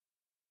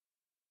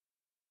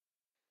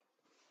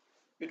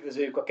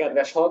Üdvözöljük a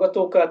kedves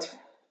hallgatókat!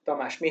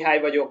 Tamás Mihály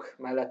vagyok,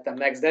 mellettem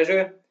Nex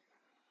Dezső.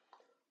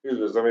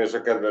 Üdvözlöm és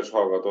a kedves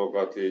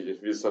hallgatókat így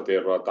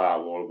visszatérve a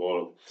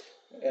távolból.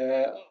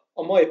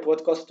 A mai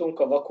podcastunk,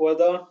 a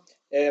Vakoldal,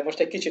 most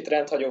egy kicsit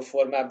rendhagyó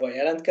formában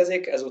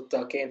jelentkezik,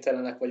 ezúttal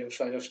kénytelenek vagyunk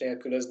sajnos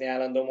nélkülözni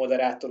állandó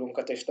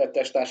moderátorunkat és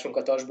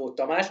tettestársunkat, Asbóth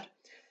Tamást.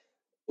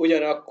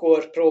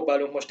 Ugyanakkor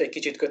próbálunk most egy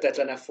kicsit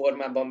kötetlenebb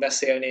formában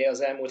beszélni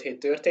az elmúlt hét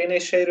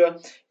történéseiről,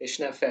 és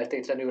nem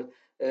feltétlenül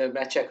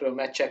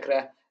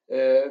meccsekre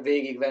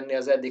végigvenni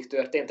az eddig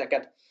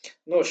történteket.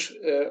 Nos,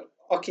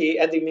 aki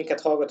eddig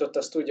minket hallgatott,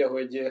 az tudja,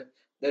 hogy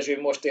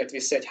Dezső most ért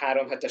vissza egy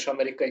 3 hetes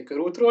amerikai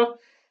körútról,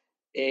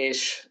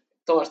 és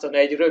tartana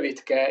egy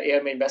rövidke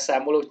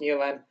élménybeszámolót.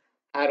 Nyilván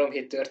 3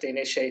 hét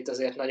történéseit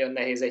azért nagyon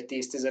nehéz egy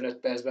 10-15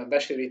 percben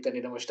besűríteni,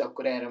 de most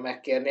akkor erre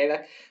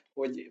megkérnélek,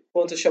 hogy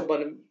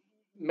pontosabban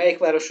melyik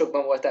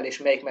városokban voltál, és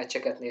melyik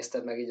meccseket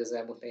nézted meg így az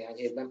elmúlt néhány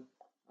hétben?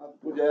 Hát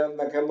ugye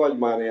nekem nagy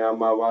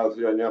mániámmá vált,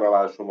 hogy a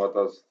nyaralásomat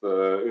azt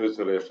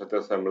őszülésre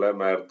teszem le,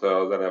 mert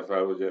az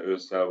NFL ugye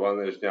ősszel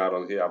van, és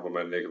nyáron hiába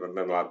mennék,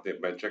 nem látnék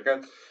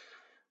meccseket.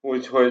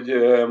 Úgyhogy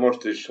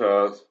most is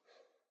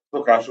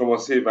szokásom a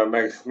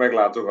szíven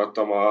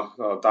meglátogattam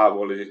a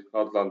távoli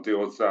Atlanti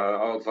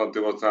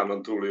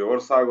óceánon túli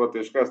országot,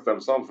 és kezdtem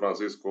San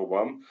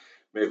Franciscóban,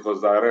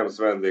 méghozzá a Rams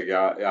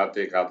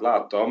vendégjátékát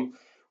láttam,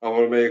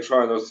 ahol még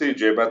sajnos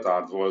CJ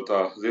Beathard volt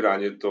az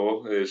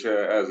irányító, és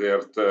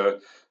ezért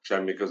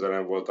semmi köze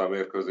nem volt a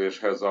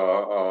mérkőzéshez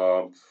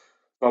a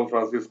San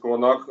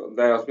Franciscónak,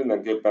 de azt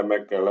mindenképpen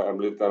meg kell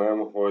említenem,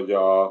 hogy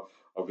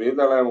a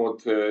védelem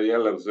ott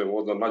jellemző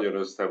módon nagyon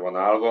össze van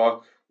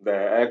állva, de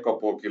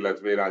elkapók,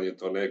 illetve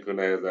irányító nélkül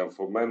nehezen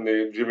fog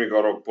menni. Jimmy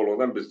Garoppolo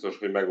nem biztos,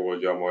 hogy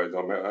megoldja majd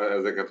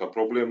ezeket a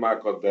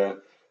problémákat, de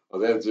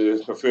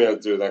a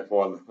főedzőnek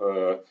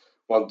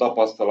van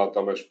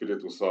tapasztalata, meg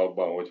spiritusza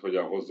abban, hogy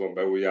hogyan hozzon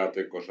be új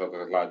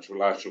játékosokat.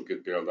 Lássuk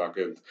itt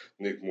példáként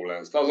Nick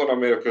Mullens-t. Azon a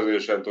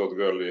mérkőzésen Todd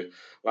Gurley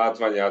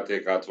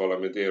látványjátékát,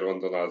 valamint Aaron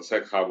Donald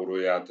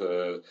szekháborúját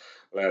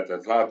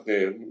lehetett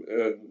látni.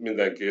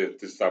 Mindenki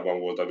tisztában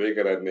volt a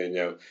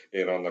végeredménnyel.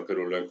 Én annak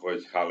örülök,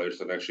 hogy hála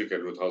Istennek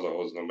sikerült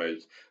hazahoznom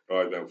egy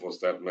Ryan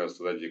Fostert, mert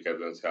ezt az egyik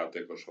kedvenc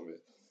játékosom.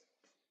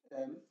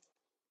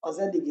 Az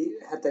eddigi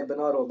hetekben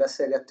arról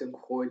beszélgettünk,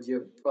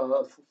 hogy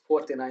a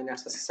 49ers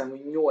azt hiszem,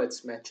 hogy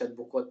 8 meccset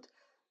bukott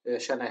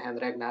Shanahan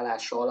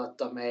regnálása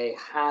alatt, amely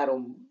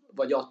 3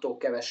 vagy attól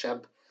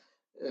kevesebb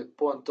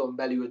ponton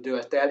belül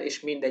dőlt el, és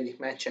mindegyik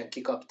meccsen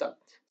kikapta.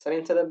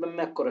 Szerinted ebben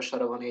mekkora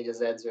sara van így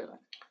az edzőnek?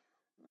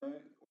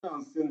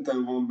 Olyan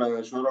szinten van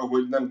benne sora,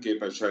 hogy nem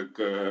képesek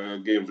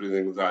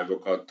game-winning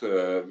drive-okat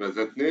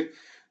vezetni.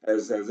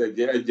 Ez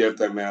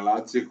egyértelműen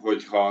látszik,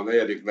 hogyha a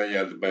negyedik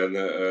negyedben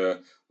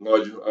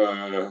nagy,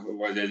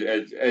 vagy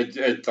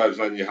egy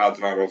társadalmi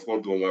hátráról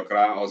fordulnak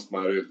rá, azt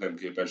már ők nem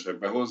képesek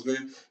behozni,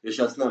 és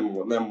ezt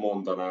nem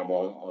mondanám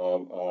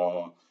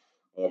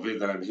a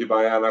védelem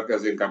hibájának,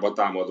 ez inkább a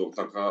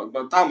támadóknak.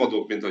 A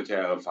támadók, mint hogyha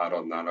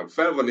elfáradnának.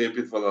 Fel van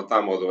építve az a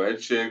támadó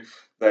egység,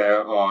 de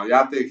a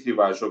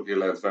játékhívások,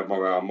 illetve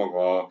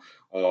maga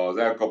az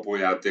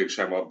elkapójáték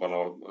sem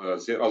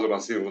azon a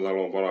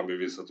színvonalon van, ami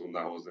vissza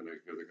tudná hozni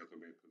nekik ezeket a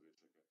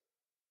mérkőzéseket.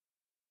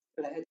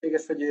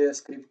 Lehetséges, hogy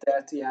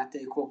skriptelt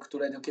játékok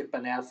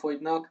tulajdonképpen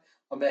elfogynak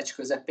a meccs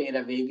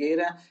közepére,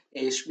 végére,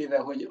 és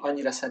mivel hogy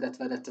annyira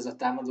szedett-vedett ez a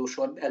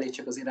támadósor, elég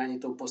csak az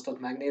irányító posztot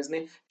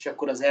megnézni, és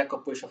akkor az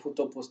elkapó és a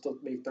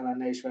futóposztot még talán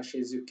ne is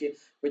vesézzük ki,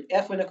 hogy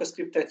elfogynak a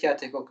skriptelt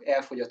játékok,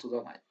 elfogy a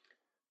tudomány.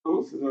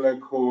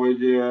 Valószínűleg,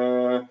 hogy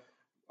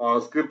a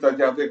skriptelt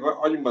játék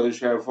annyiban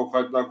is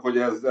elfoghatnak, hogy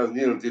ez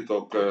nyílt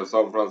titok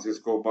San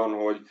Franciscóban,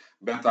 hogy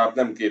Beathard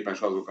nem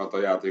képes azokat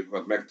a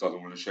játékokat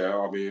megtanulni se,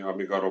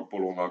 ami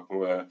Garoppolónak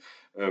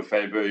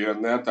fejből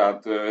jönne,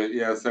 tehát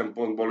ilyen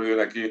szempontból ő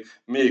neki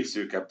még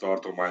szűkebb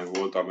tartomány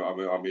volt,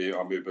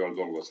 amiből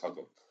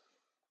dolgozhatott.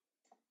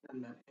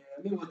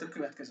 Mi volt a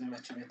következő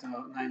meccs, amit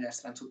a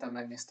Niners Rams után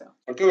megnéztem?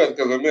 A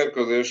következő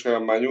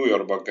mérkőzésen már New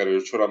Yorkba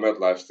került sor, a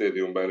MetLife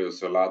Stadiumban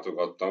először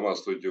látogattam,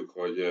 azt tudjuk,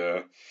 hogy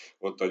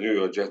ott a New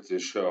York Jets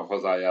is a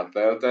hazáját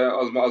lelte.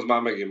 Az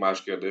már megint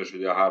más kérdés,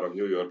 hogy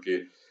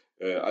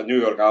a New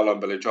York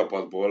állambeli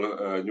csapatból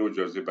New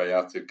Jersey-ben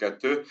játszik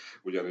 2,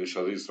 ugyanis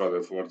az East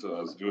Rutherford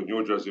az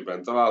New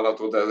Jersey-ben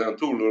található, de ezen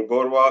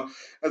túlgorva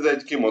ez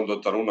egy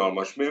kimondottan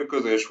unalmas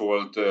mérkőzés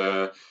volt.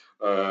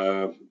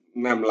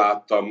 Nem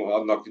láttam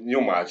annak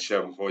nyomát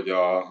sem, hogy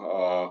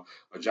a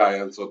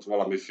Giants ott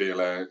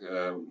valamiféle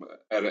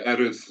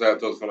erőt fel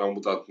tudott volna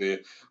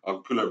mutatni,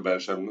 a különben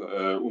sem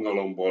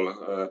unalomból,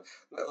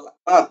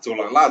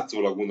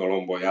 látszólag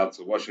unalomból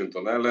játszó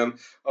Washington ellen,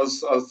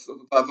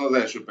 tehát az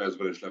első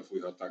percben is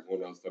lefújhatták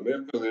volna azt a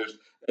mérkőzést.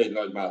 Egy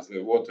nagy mászni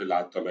volt, hogy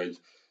láttam egy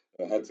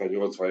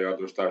 70-80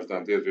 yardos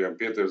touchdown Adrian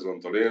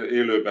Petersontól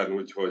élőben,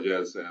 úgyhogy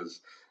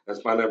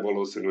ez már nem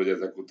valószínű, hogy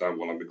ezek után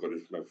valamikor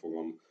is meg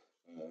fogom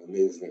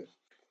nézni.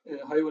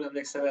 Ha jól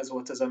emlékszem, ez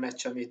volt az a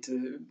meccs, amit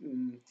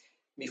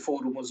mi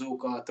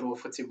fórumozók a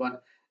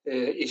Trollfociban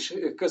és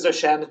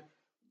közösen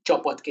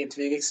csapatként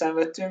végig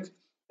szenvedtünk.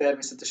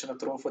 természetesen a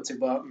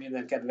trónfociba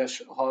minden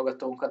kedves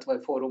hallgatónkat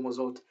vagy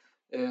fórumozót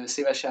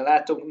szívesen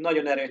látunk.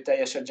 Nagyon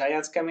erőteljes a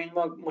Giants kemény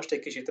mag, most egy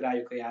kicsit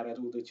rájuk a jár a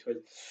rúd,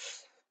 úgyhogy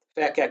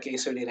fel kell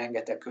készülni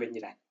rengeteg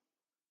könnyre.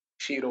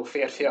 Síró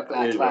férfiak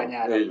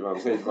látványára. Így van.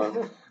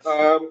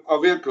 A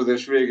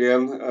mérkőzés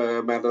végén,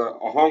 mert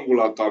a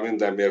hangulata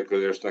minden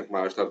mérkőzésnek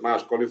más, tehát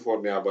más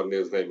Kaliforniában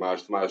nézni,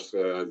 más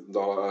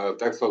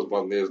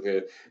Texasban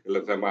nézni,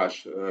 illetve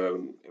más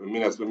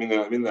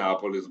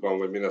Minneapolisban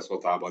vagy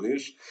Minnesotában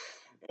is.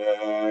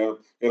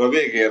 Én a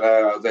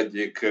végére az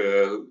egyik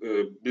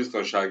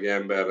biztonsági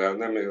emberrel,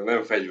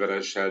 nem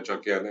fegyveressel,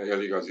 csak ilyen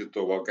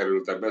eligazítóval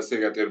kerültem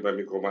beszélgetésbe,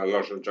 mikor már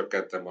lassan csak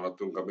ketten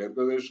maradtunk a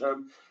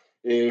mérkőzésen,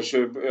 és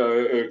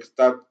ők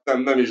tehát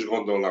nem is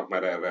gondolnak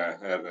már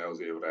erre az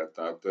évre.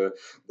 Tehát,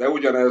 de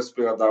ugyanez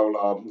például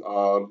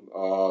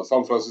a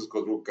San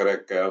Francisco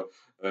drukkerekkel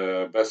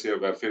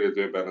beszélve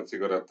félidőben a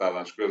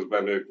cigarettázás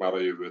közben ők már a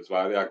jövőt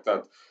várják.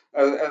 Tehát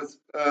ez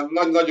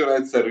nagyon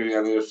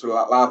egyszerűen és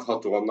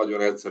láthatóan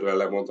nagyon egyszerűen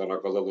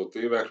lemondanak az adott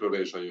évekről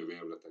és a jövő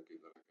évre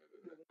tekintenek.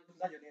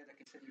 Nagyon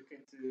érdekes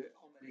egyébként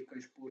amerikai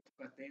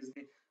sportokat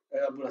nézni,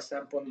 abból a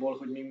szempontból,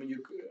 hogy még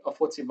mondjuk a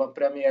fociban,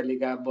 Premier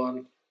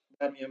Ligában,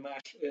 bármilyen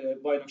más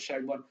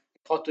bajnokságban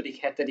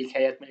 6.-7.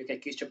 helyet mondjuk egy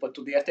kis csapat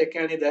tud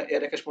értékelni, de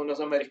érdekes módon az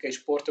amerikai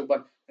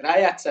sportokban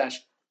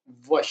rájátszás,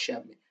 vagy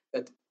semmi.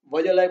 Tehát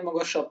vagy a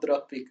legmagasabb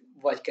draft pick,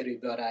 vagy kerül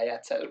be a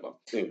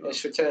rájátszásba.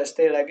 És hogyha ez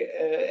tényleg,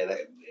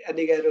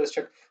 eddig erről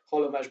csak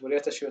hallomásból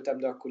értesültem,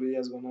 de akkor ugye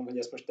azt gondolom, hogy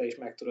ezt most te is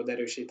meg tudod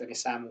erősíteni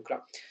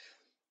számunkra.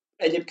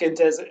 Egyébként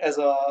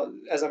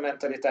ez a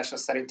mentalitás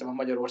az szerintem a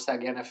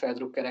magyarországi NFL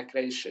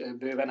drukkerekre is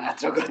bőven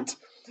átragadt.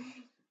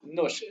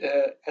 Nos,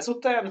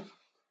 ezután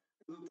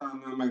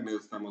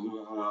megnéztem az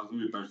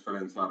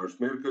Újpest-Ferencváros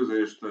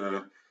mérkőzést,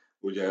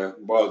 ugye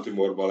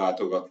Baltimore-ba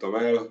látogattam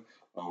el,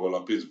 ahol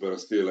a Pittsburgh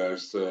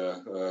Steelers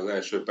az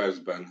első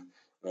percben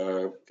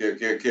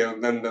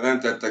nem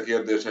tette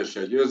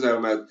kérdésesen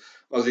győzelmet.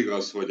 Az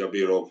igaz, hogy a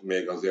bírók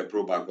még azért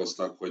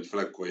próbálkoztak, hogy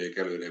Fleckoék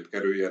előrébb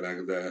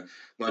kerüljenek, de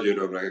nagy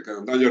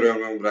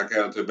örömömre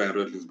kelt, hogy Ben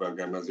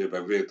Roethlisberger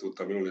mezében végig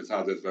tudtam ülni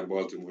 150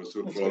 Baltimore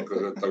szurkolók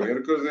között a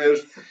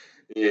mérkőzést,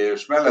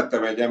 és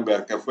mellettem egy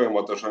emberke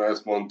folyamatosan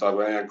ezt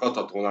mondta, ilyen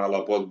kataton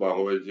állapotban,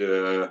 hogy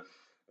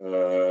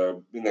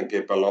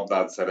mindenképpen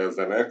labdát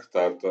szerezzenek,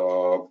 tehát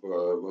a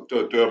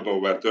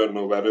turnover,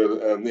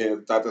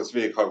 tehát ezt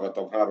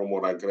végighallgattam 3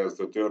 órán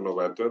keresztül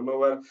turnover,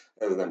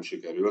 ez nem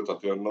sikerült a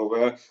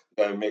turnover,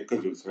 de még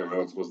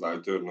közülszerűen hozzá,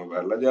 hogy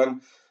turnover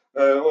legyen.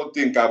 Ott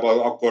inkább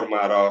akkor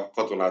már a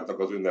katonáknak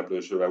az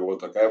ünneplésével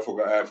voltak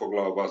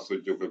elfoglalva, azt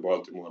tudjuk, hogy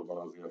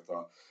Baltimore-ban azért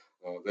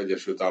az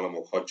Egyesült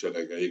Államok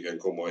hadserege igen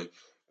komoly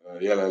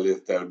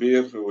jelenléttel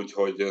bír,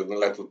 úgyhogy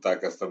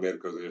letudták ezt a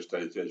mérkőzést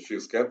egy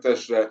fix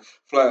 2-esre.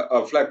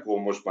 A Flacco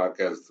most már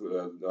kezd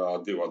a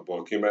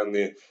divatból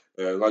kimenni,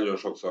 nagyon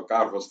sokszor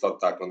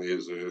kárhoztatták a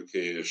nézők,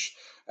 és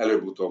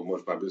előbb-utóbb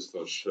most már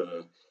biztos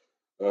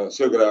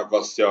szögre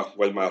akasztja,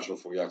 vagy mások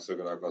fogják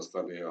szögre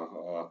akasztani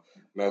a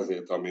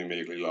mezét, ami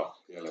még lila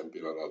jelen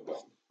pillanatban.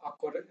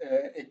 Akkor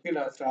egy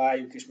pillanatra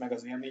álljunk is meg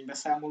az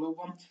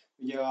élménybeszámolóban.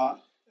 Ugye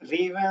a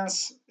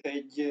Ravens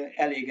egy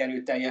elég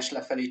erőteljes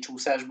lefelé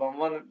csúszásban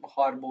van,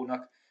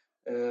 Harbaughnak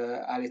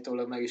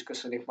állítólag meg is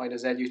köszönik majd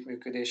az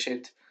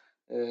együttműködését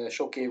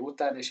sok év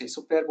után, és egy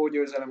Super Bowl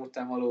győzelem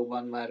után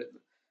valóban már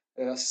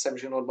azt hiszem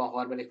zsinórban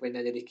 3. vagy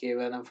 4.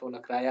 éve nem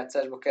fognak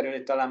rájátszásba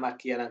kerülni, talán már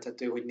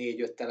kijelenthető, hogy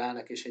 4-5-tel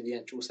állnak, és egy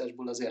ilyen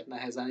csúszásból azért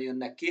nehezen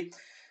jönnek ki.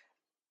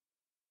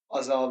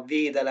 Az a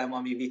védelem,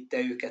 ami vitte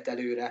őket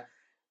előre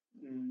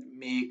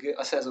még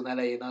a szezon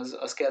elején,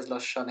 az kezd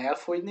lassan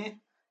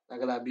elfogyni,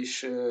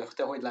 legalábbis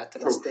te hogy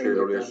láttad azt? Sok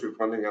sérülésük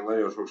van, igen,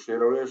 nagyon sok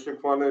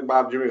sérülésük van,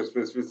 bár Jimmy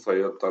Smith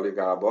visszajött a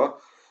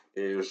ligába,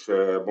 és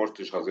most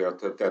is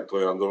azért tett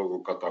olyan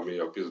dolgokat, ami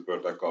a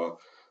Pittsburghnek a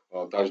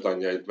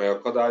touchdownjait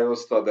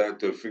megakadályozta, de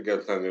ettől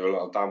függetlenül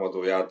a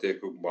támadó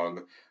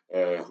játékukban,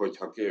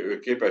 hogyha ők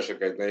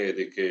képesek egy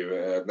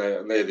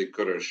negyedik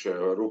körös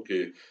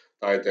rookie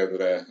tight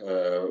endre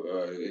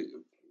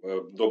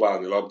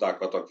dobálni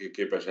labdákat, aki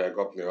képes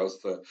elkapni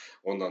azt,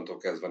 onnantól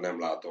kezdve nem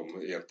látom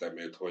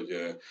értelmét,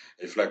 hogy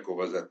egy Flacco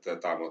vezette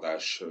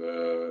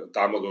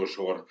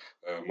támadósor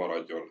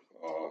maradjon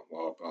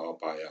a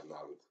pályán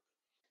náluk.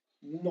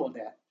 No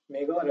de,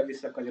 még arra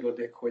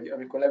visszakanyarodik, hogy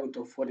amikor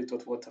legutóbb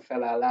fordított volt a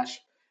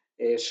felállás,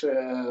 és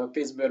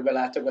Pittsburghbe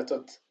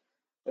látogatott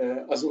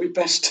az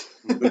Újpest,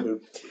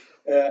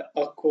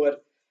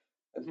 akkor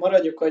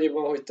maradjuk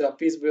annyiban, hogy te a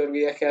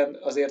Pittsburghieken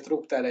azért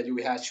rúgtál egy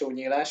új hátsó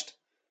nyílást,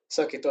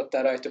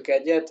 szakítottál rajtuk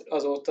egyet,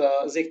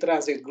 azóta Zik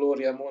Transit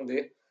Gloria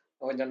Mundi,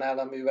 ahogyan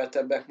nálam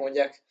műveltebbek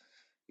mondják,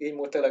 így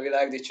múlt el a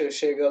világ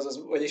dicsősége,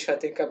 vagyis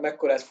hát inkább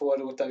mekkorát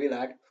fordult a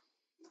világ.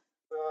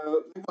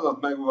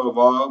 Igazat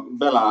megvalva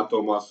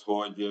belátom azt,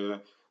 hogy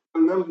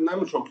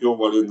nem sok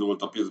jóval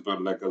indult a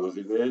Pittsburghnek ez az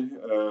idény.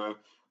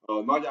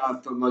 A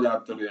nagy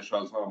áttörés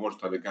az a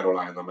mostani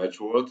Carolina meccs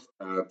volt,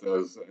 tehát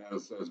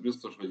ez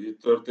biztos, hogy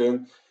itt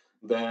történt,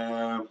 de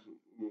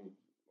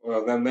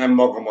nem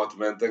magamat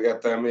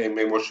mentegetem, én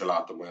még most se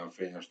látom olyan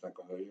fényesnek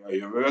a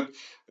jövőt,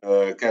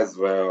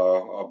 kezdve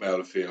a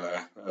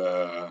belféle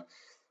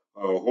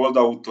a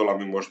holdout-tól,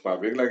 ami most már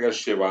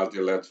véglegessé vált,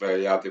 illetve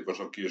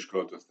játékosok ki is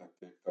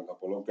költöztették a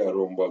locker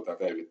roomból,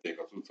 tehát elvitték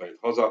a cuccait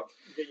haza.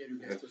 Gyönyörű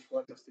gesztus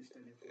volt, azt is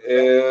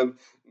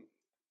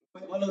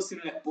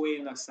valószínűleg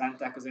poénnak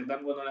szánták, azért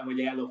nem gondolom, hogy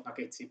ellopnak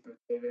egy cipőt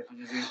tévén,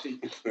 hogy azért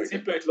így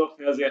cipőt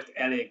lopni azért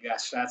elég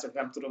gáz, srácok,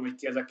 nem tudom, hogy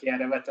ki az, aki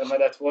erre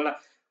vetemedett volna.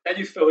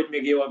 Tegyük fel, hogy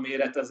még jó a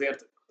méret,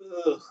 azért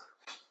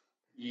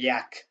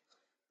jak.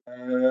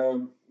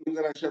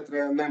 Minden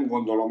esetre nem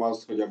gondolom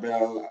azt, hogy a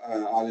Bell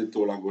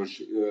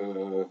állítólagos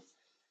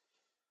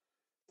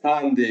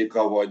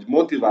szándéka vagy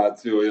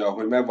motivációja,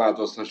 hogy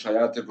megváltoztassa a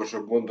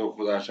játékosok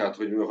gondolkodását,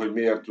 hogy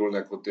miért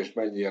ülnek ott és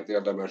mennyiért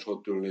érdemes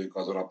ott ülniük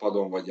azon a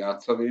padon vagy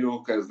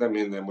játszaniuk, ez nem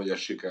hinném, hogy ez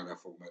sikerre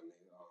fog menni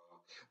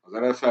az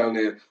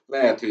NFL-nél.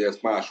 Lehet, hogy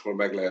ezt máshol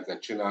meg lehetett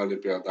csinálni,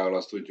 például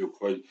azt tudjuk,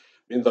 hogy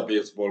mind a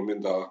baseball,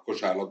 mind a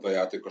kosárlabda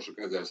játékosok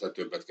ezerszer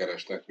többet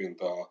keresnek,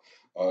 mint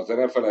az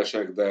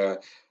NFL-esek, de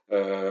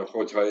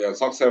hogyha ilyen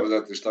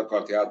szakszervezetést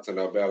akart játszani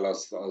a Bell,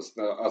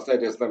 azt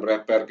egyrészt nem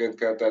rapperként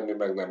kell tenni,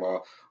 meg nem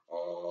a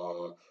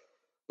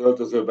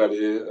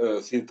öltözőbeli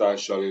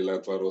szítással,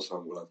 illetve a rossz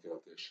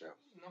hangulatkeltéssel.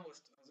 Na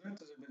most az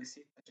öltözőbeli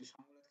szítás és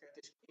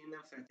hangulatkeltés, én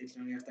nem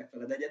feltétlenül értek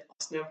veled egyet,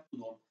 azt nem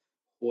tudom,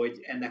 hogy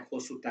ennek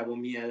hosszú távon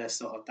milyen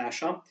lesz a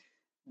hatása,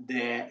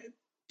 de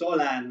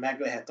talán meg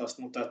lehet azt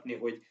mutatni,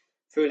 hogy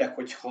főleg,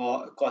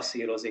 hogyha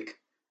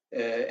kasszírozik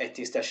egy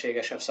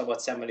tisztességesebb szabad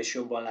szemmel is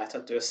jobban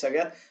látható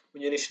összeget,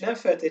 ugyanis nem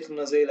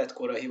feltétlenül az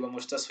életkora hiba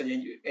most az,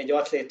 hogy egy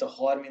atléta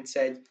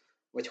 31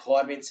 vagy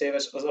 30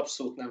 éves, az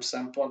abszolút nem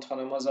szempont,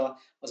 hanem az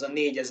a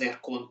 4000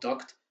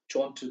 kontakt,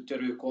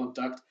 csonttörő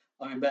kontakt,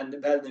 ami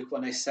bennük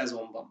van egy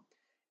szezonban.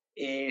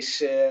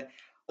 És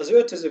az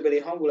öltözőbeli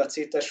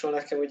hangulatszításról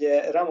nekem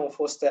ugye Ramon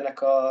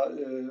Fosternek a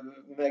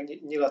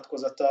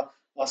megnyilatkozata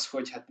az,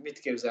 hogy hát mit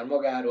képzel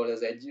magáról,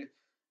 ez egy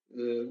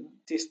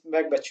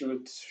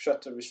megbecsült,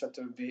 stb.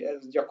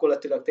 Ez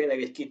gyakorlatilag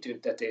tényleg egy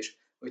kitüntetés,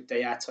 hogy te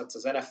játszhatsz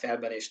az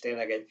NFL-ben, és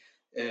tényleg egy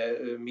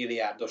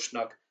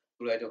milliárdosnak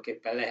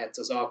tulajdonképpen lehetsz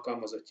az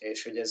alkalmazottja,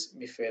 és hogy ez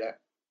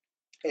miféle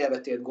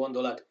elvetélt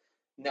gondolat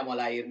nem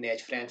aláírni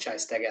egy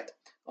franchise taget,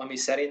 ami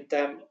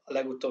szerintem a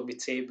legutóbbi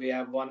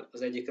CBA-ban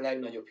az egyik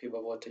legnagyobb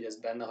hiba volt, hogy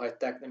ezt benne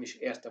hagyták, nem is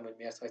értem, hogy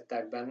miért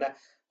hagyták benne,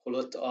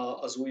 holott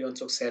az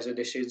újoncok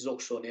szerződését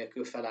zogsó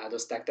nélkül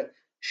feláldozták, tehát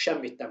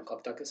semmit nem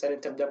kaptak.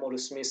 Szerintem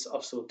DeMaurice Smith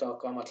abszolút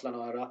alkalmatlan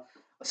arra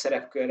a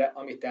szerepkörre,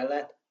 amit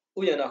ellát.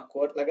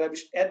 Ugyanakkor,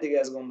 legalábbis eddig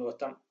ezt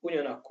gondoltam,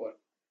 ugyanakkor,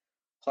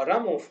 ha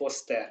Ramon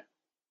Foster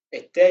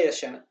egy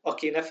teljesen,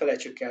 aki ne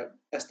felejtsük el,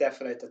 ezt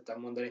elfelejtettem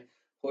mondani,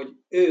 hogy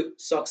ő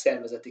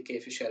szakszervezeti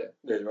képviselő.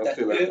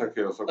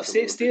 A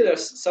Steelers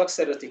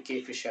szakszervezeti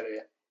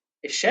képviselője.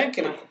 És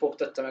senki nem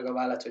kopogtatta meg a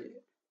vállát,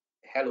 hogy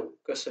hello,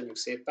 köszönjük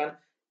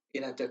szépen,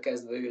 innentől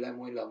kezdve ő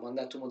lemondj le a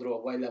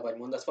mandátumodról, vagy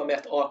mondatva,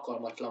 mert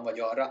alkalmatlan vagy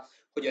arra,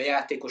 hogy a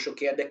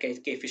játékosok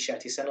érdekeit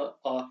képviselt, hiszen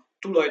a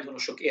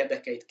tulajdonosok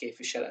érdekeit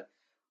képviseled.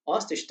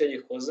 Azt is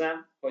tegyük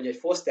hozzá, hogy egy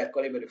Foster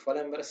kaliberű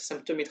falember, azt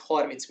hiszem több mint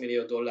 30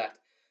 millió dollárt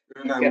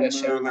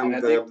keresett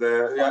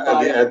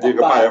de eddig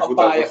a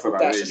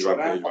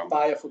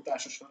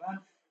pályafutása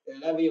során.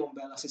 Le'Veon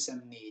Bell azt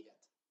hiszem 4-et.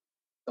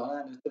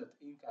 Talán 5-öt,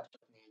 inkább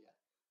csak 4-et.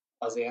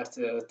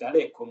 Azért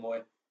elég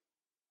komoly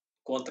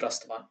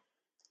kontraszt van.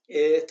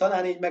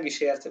 Talán így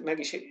meg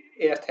is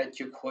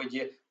érthetjük,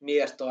 hogy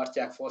miért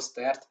tartják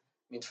Fostert,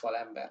 mint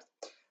falembert.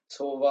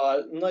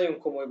 Szóval nagyon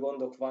komoly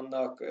gondok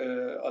vannak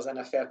az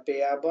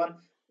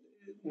NFL-PA-ban.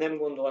 Nem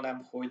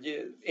gondolnám,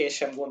 hogy én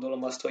sem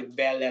gondolom azt, hogy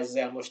Bell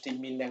ezzel most így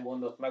minden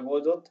gondot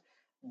megoldott,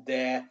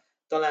 de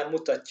talán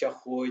mutatja,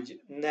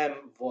 hogy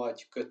nem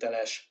vagy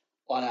köteles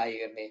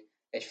aláírni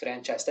egy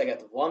franchise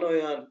taget. Van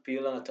olyan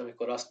pillanat,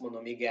 amikor azt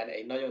mondom, igen,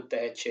 egy nagyon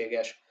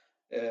tehetséges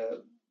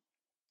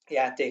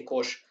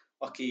játékos,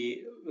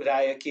 aki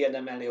rája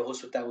kiérdemelni a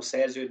hosszú távú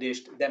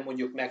szerződést, de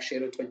mondjuk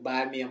megsérült, vagy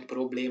bármilyen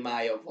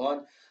problémája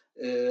van,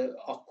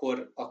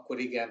 akkor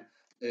igen,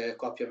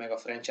 kapja meg a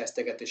franchise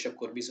taget, és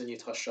akkor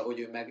bizonyíthassa, hogy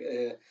ő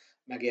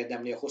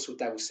megérdemli a hosszú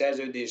távú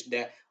szerződést,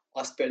 de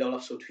azt például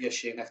abszolút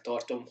hülyeségnek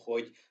tartom,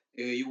 hogy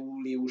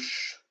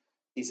július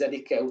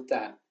 10-e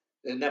után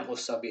nem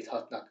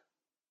hosszabbíthatnak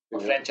a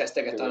franchise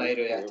taget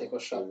aláíró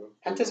játékossal.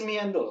 Hát ez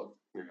milyen dolog?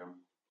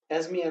 Igen.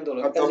 Ez milyen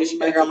dolog? Hát a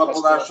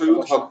megállapodásra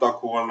juthattak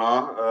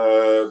volna,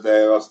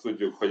 de azt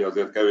tudjuk, hogy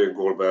azért Kevin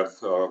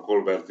Colbert a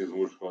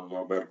colbertizmushoz,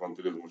 a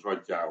merkantilizmus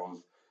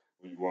atyához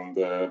úgymond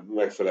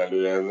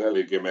megfelelően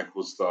eléggé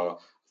meghúzta a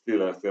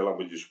Steelersnél,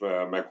 amúgy is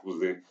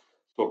meghúzni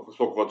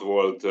szokott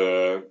volt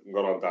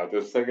garantált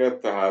összeget,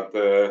 tehát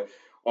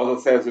az a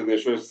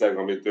szerződés összeg,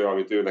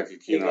 amit ő neki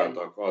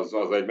kínáltak,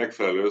 az egy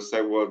megfelelő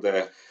összeg volt,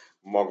 de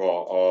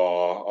maga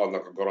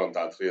annak a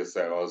garantált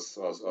része az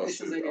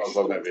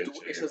a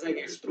nevétség. És az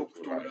egész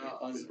struktúra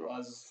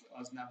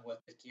az nem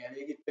volt egy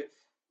kielégítő.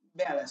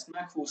 Bell ezt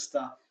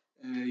meghúzta,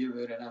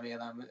 jövőre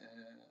remélem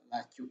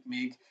látjuk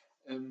még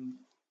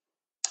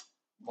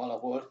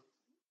valahol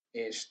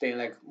és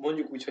tényleg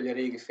mondjuk úgy, hogy a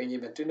régi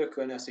fényében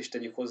tündökölni, azt is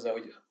tegyük hozzá,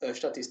 hogy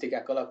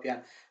statisztikák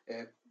alapján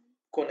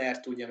Conner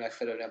tudja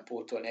megfelelően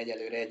pótolni,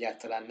 egyelőre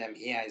egyáltalán nem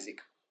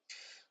hiányzik.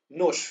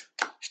 Nos,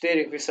 és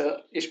térjünk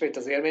vissza ismét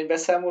az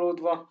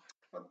élménybeszámolódva.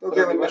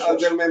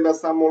 Az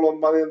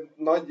élménybeszámolomban én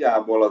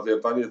nagyjából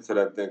azért annyit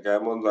szeretnék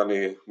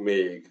elmondani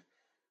még,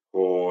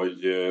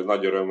 hogy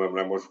nagy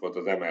örömömre most volt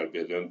az MLB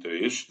döntő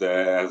is, de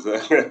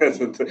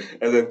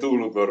ezen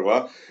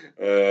túlugorva.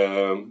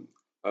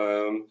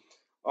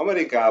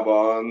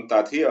 Amerikában,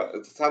 tehát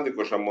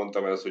szándékosan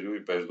mondtam ezt, hogy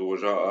Újpest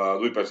Dózsa,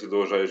 az Újpesti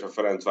Dózsa és a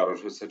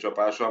Ferencváros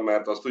összecsapása,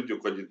 mert azt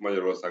tudjuk, hogy itt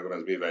Magyarországon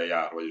ez mivel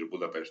jár, vagyis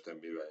Budapesten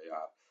mivel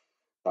jár.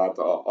 Tehát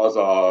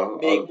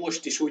még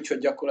most is úgy, hogy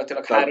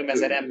gyakorlatilag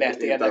 3000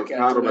 embert érdekel.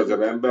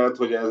 3000 embert,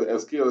 hogy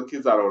ez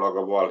kizárólag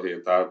a balhé.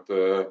 Tehát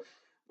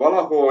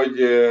valahogy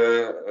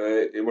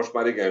én most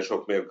már igen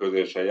sok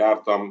mérkőzésen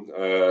jártam,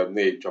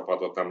 4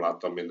 csapatot nem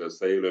láttam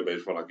mindössze élőben,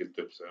 és van, aki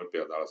többször,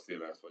 például a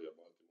Steelers vagy a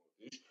Baltimore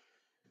is.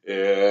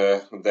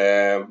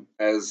 De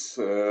ez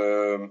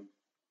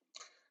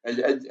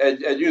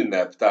egy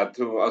ünnep, tehát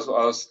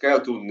azt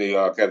kell tudni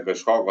a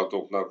kedves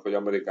hallgatóknak, hogy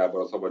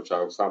Amerikában a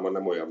szabadságok száma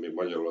nem olyan, mint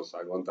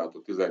Magyarországon, tehát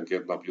ott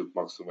 12 nap jut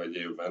maximum egy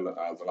évben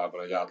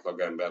általában egy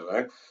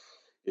átlagembernek,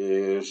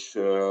 és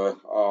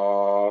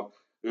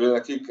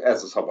nekik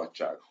ez a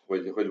szabadság,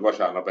 hogy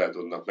vasárnap el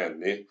tudnak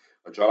menni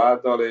a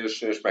családdal,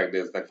 és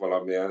megnéznek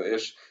valamilyen,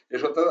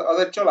 és ott az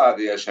egy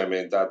családi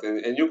esemény, tehát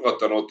én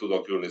nyugodtan ott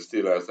tudok ülni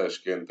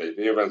Steelers-esként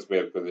egy Ravens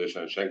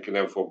mérkőzésen, senki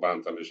nem fog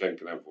bántani,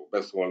 senki nem fog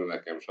beszólni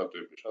nekem,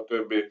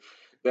 stb.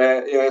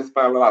 De én ezt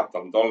már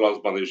láttam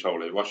Dallasban is,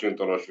 ahol egy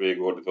washingtonos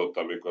végordított,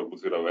 amikor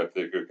buszira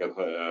vették őket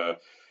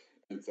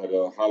egyszer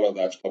a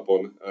háladás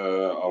napon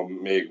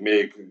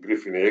még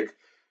Griffinék.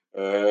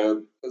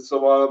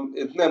 Szóval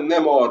itt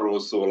nem arról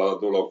szól a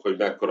dolog, hogy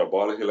mekkora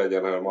balhé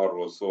legyen, hanem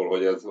arról szól,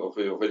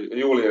 hogy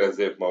jól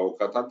érezzék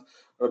magukat. Hát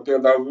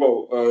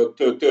például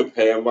több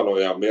helyen van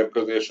olyan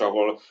mérkőzés,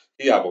 ahol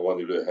hiába van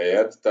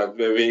ülőhelyed, tehát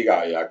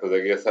végállják az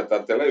egészet,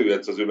 tehát te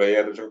leülhetsz az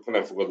ülőhelyedre, csak akkor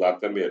nem fogod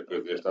látni a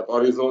mérkőzést. Tehát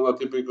Arizona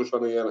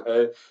tipikusan ilyen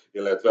hely,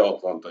 illetve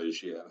Atlanta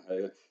is ilyen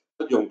hely.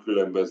 Nagyon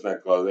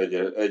különböznek az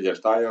egyes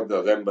tájak, de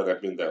az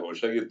emberek mindenhol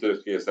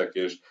segítőkészek,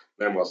 és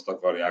nem azt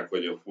akarják,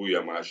 hogy fújja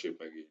a másik,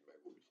 meg így.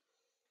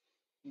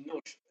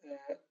 Nos,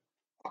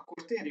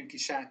 akkor térjünk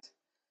is át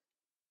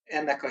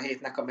ennek a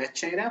hétnek a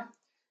meccseire.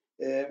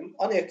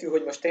 Anélkül,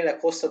 hogy most tényleg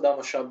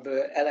hosszadalmasabb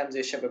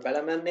elemzésekbe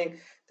belemennénk,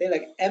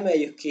 tényleg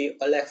emeljük ki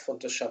a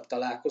legfontosabb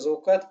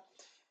találkozókat,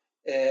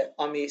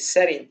 ami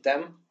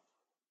szerintem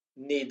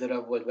 4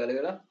 darab volt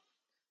belőle.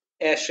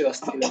 Első a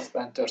Steelers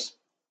Panthers.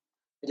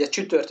 Ugye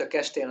csütörtök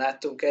estén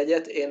láttunk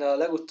egyet, én a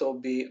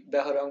legutóbbi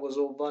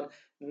beharangozóban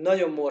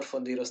nagyon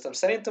morfondíroztam.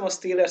 Szerintem a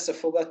Steelers-re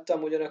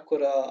fogadtam,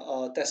 ugyanakkor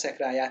a teszek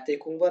rá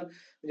játékunkban,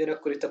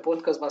 ugyanakkor itt a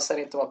podcastban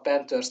szerintem a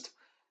Panthers-t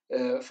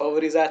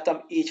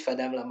favorizáltam, így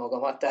fedem le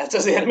magamat, tehát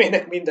az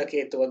érmének mind a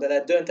két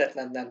oldalát,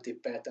 döntetlen nem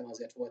tippeltem,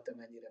 azért voltam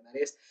ennyire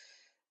merész.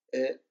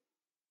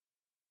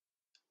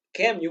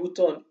 Cam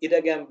Newton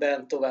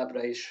idegenben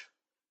továbbra is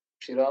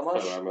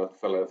siralmas,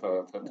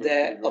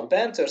 de a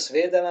Panthers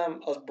védelem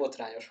az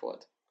botrányos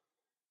volt.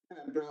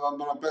 Én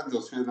például a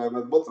Panthers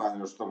védelmet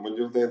botrányostan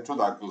mondjuk, de én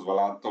csodálkozva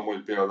láttam,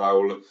 hogy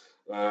például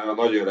a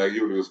nagy öreg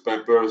Julius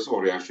Peppers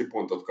óriási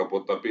pontot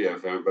kapott a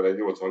PFL-ben, egy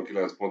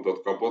 89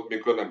 pontot kapott,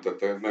 mikor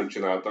nem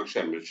csináltak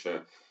semmit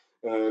se.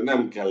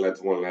 Nem kellett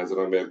volna ezen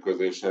a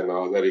mérkőzésen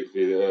az Eric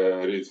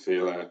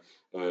Reed-féle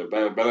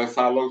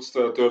beleszállók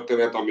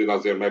történet, amin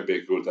azért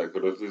megbékültek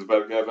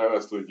Roethlisbergerrel,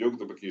 ezt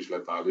tudjuk, de ki is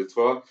lett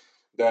állítva.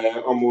 De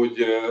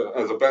amúgy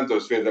ez a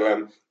Panthers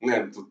védelem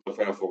nem tudta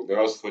felfogni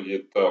azt, hogy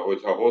itt,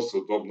 hogyha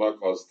hosszú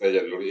dobnak, azt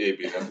egyedül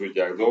AB-re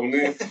tudják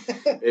dobni,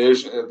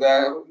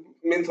 de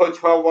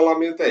minthogyha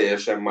valami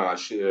teljesen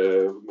más,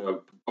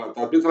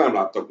 tehát mintha nem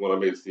láttak volna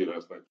még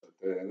Steelers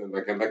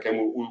meccset. Nekem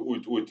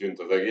úgy tűnt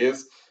az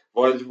egész,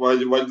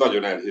 vagy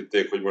nagyon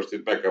elhitték, hogy most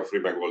itt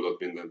McCaffrey megoldott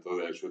mindent az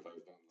első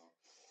touchdownnal.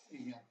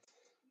 Igen.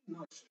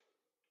 Nos.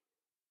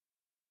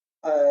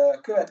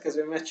 A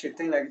következő meccsét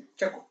tényleg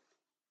csak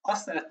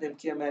azt szeretném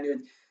kiemelni,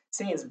 hogy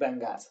Saints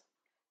Bengals.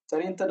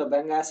 Szerinted a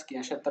Bengals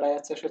kiesett a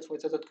rájátszásért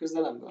folytatott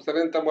küzdelemből?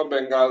 Szerintem a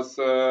Bengals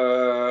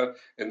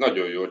egy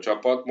nagyon jó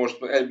csapat.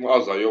 Most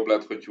azzal jobb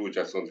lett, hogy Hugh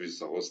Jackson-t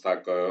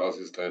visszahozták az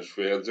asszisztens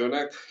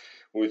főedzőnek.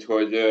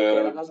 Úgyhogy...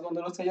 Tényleg azt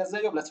gondolod, hogy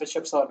ezzel jobb lesz, vagy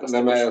csak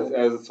szarkasztikus? Nem,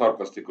 ez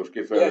szarkasztikus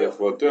kifejezés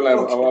volt tőlem.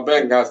 Okay. A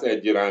Bengals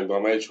egy irányba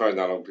megy,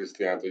 sajnálom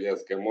Krisztiánt, hogy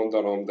ezt kell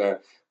mondanom,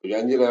 de hogy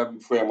ennyire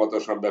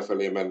folyamatosan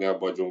befelé menni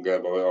abba a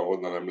dzsungelbe,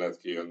 ahonnan nem lehet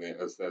kijönni,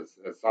 ez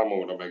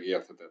számomra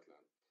megérthetetlen.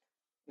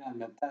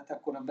 Nem, tehát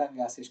akkor a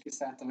Bengals is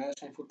kiszállt a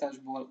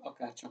versenyfutásból,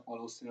 akár csak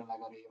valószínűleg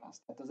a Ravens.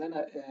 Tehát az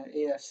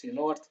AFC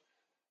North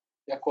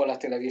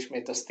gyakorlatilag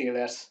ismét a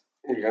Steelers.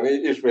 Igen,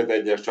 ismét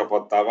egyes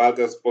csapattá vált,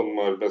 ezt pont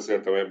most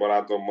beszéltem egy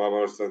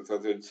barátommal,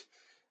 hogy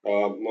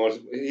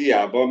most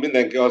hiába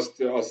mindenki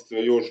azt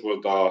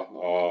jósolta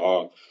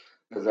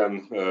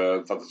ezen,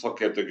 tehát a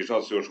szakértők is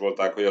azt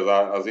jósolták, hogy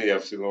az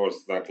AFC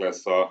North-nak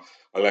lesz a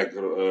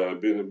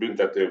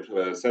legbüntetőbb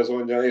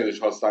szezonja. Én is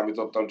azt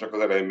számítottam, csak az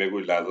elején még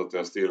úgy látott, hogy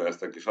a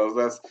Steelersnek is az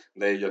lesz,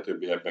 de így a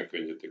többiek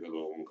megkönnyítik a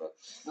dolgunkat.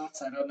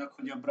 Nagyszerű annak,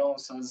 hogy a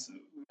Browns az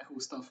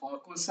meghúzta a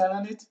Falcons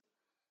ellenit.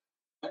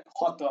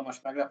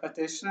 Hatalmas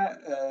meglepetésre.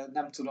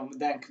 Nem tudom,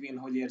 Dan Quinn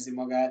hogy érzi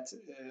magát,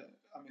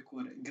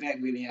 amikor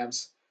Greg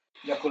Williams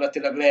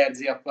gyakorlatilag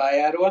leedzi a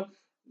pályáról.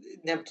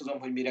 Nem tudom,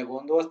 hogy mire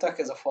gondoltak,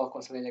 ez a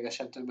Falcons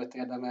lényegesen többet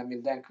érdemel,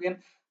 mint Dan Quinn.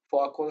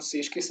 Falcons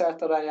is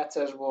kiszállt a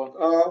rájátszásból.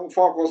 A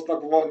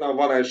Falconsnak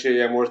van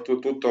esélye, most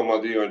tudtam, a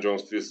Dion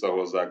Jones-t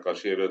visszahozzák a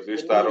sérült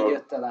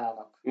listáról. 4-5-tel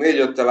állnak.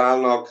 4-5-tel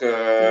állnak.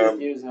 10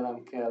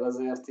 győzelem kell,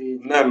 azért így.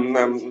 Nem,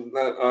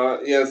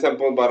 ilyen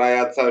szempontban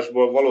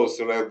rájátszásból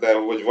valószínűleg, de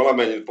hogy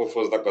valamennyit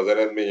pofoznak az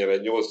eredményen,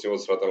 egy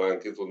 8-8-ra talán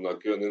ki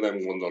tudnak jönni, nem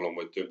gondolom,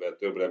 hogy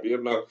többre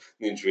bírnak,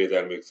 nincs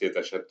védelmük,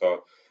 szétesett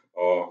a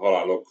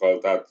halálokkal,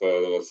 tehát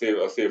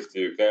a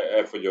safety-jük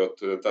elfogyott,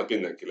 tehát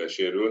mindenki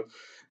lesérült.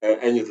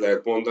 Ennyit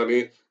lehet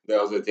mondani,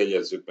 de azért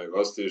jegyezzük meg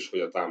azt is, hogy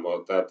a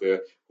támad, tehát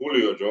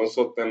Julio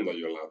Jones-ot nem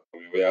nagyon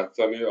láttam jól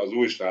játszani, az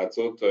új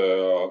srácot,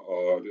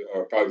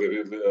 a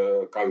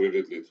Calvin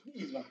Ridley-t,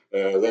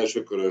 az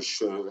első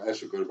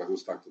körben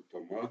húzták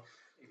tudtommal.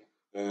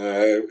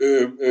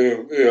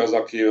 Ő az,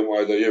 aki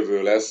majd a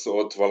jövő lesz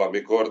ott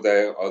valamikor,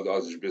 de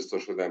az is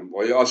biztos, hogy nem,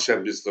 vagy az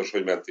sem biztos,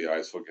 hogy Matty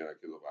Ice fogja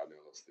neki dobálni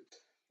az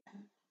asztit.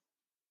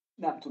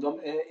 Nem tudom,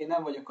 én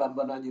nem vagyok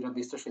abban annyira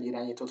biztos, hogy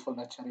irányítót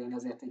fognak cserélni,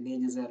 azért egy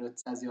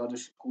 4500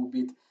 yardos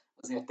QB-t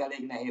azért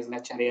elég nehéz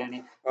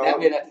lecserélni.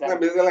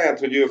 De lehet,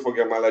 hogy ő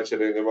fogja már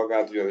lecserélni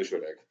magát, ugyanis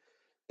öreg.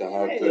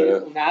 Tehát,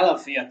 nálam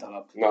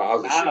fiatalabb.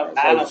 Az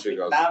is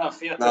igaz. Nálam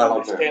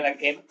fiatalabb, és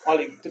tényleg én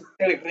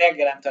tényleg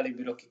reggelente alig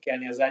bírok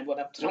kikelni az ágyból,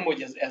 nem tudom,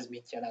 hogy ez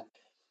mit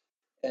jelent.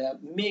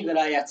 Még a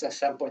rájátszás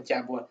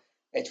szempontjából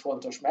egy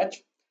fontos meccs.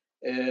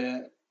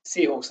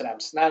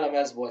 Seahawks-Rams. Nálam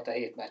ez volt a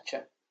hét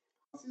meccse.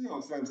 A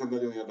Seahawks rendszer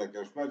nagyon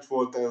érdekes meccs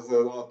volt, ez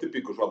a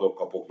tipikus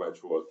adok-kapok meccs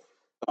volt.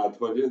 Tehát,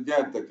 hogy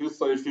gyertek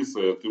vissza, és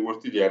visszajöttünk,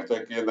 most így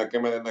gyertek,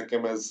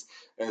 nekem ez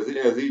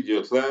így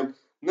jött le.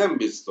 Nem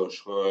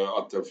biztos,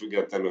 attól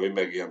függetlenül, hogy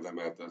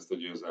megérdemelte ezt a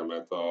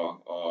győzelmet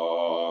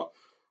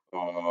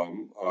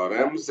a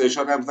Rams, és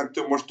a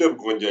Ramsnek most több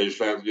gondja is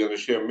lehet,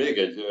 ugyanis jön még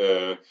egy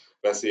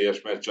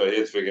veszélyes meccs a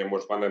hétvégén,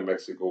 most már nem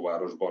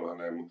Mexikóvárosban,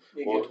 hanem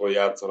otthon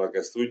játszanak,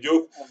 ezt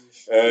tudjuk.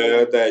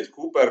 De egy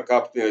Cooper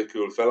Cup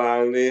nélkül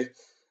felállni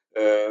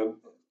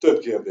több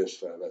kérdést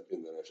felvet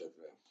minden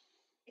esetre.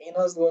 Én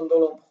azt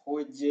gondolom,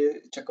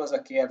 hogy csak az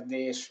a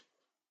kérdés,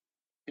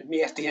 hogy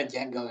miért ilyen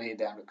gyenge a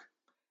védelmük.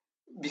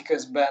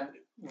 Miközben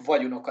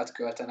vagyonokat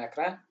költenek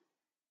rá,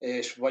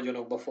 és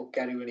vagyonokba fog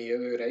kerülni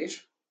jövőre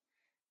is.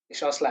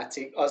 És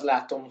azt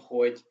látom,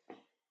 hogy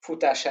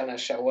futás ellen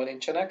sehol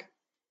nincsenek,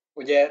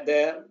 ugye,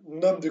 de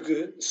nem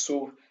dögő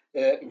szó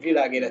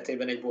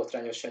világéletében egy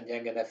botrányosan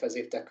gyenge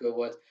defensive tackle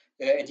volt.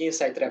 Egy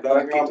inside trap,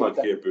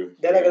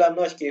 de legalább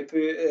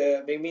nagyképű,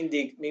 még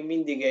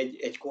mindig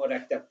egy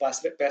korrektebb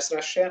pass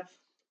rusher,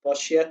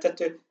 pass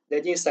sietető, de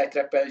egy inside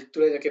trap-el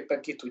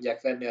tulajdonképpen ki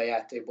tudják venni a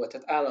játékból,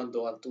 tehát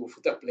állandóan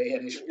túlfut a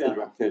player, és így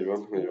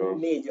van.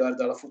 4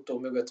 yarddal a futó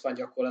mögött van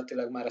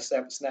gyakorlatilag már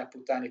a snap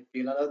utáni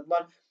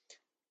pillanatban.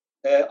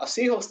 A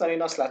Seahawksnál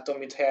én azt látom,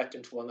 mintha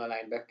eltűnt volna a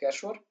linebacker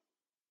sor,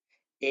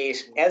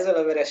 és ezzel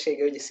a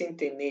vereséggel ugye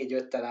szintén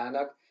 4-5-tel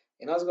állnak.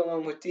 Én azt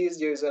gondolom, hogy 10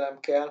 győzelem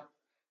kell.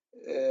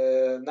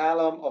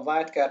 Nálam a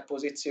wildcard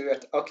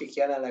pozícióért, akik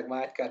jelenleg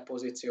wildcard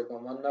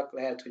pozícióban vannak,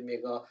 lehet, hogy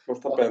még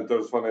most a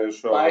Panthers van,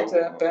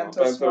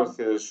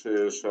 és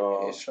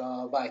és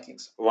a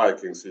Vikings.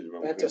 Vikings, így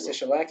van. Panthers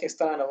és a Vikings,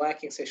 talán a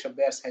Vikings és a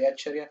Bears helyett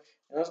cserél.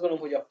 Én azt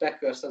gondolom, hogy a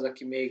Packers az,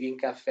 aki még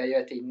inkább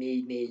feljött egy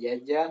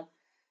 4-4-1-jel.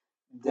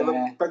 De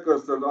a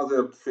Packers-től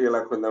azért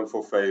félek, hogy nem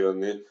fog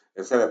feljönni.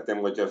 Én szeretném,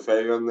 hogyha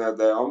feljönne,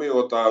 de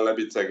amióta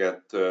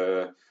lebicegett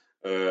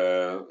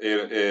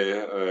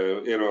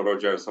Aaron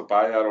Rodgers a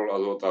pályáról,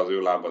 azóta az ő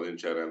lába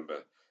nincsen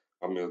rendben.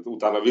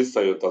 Utána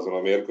visszajött azon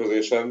a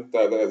mérkőzésen,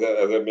 tehát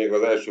ez még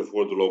az első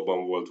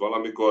fordulóban volt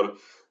valamikor,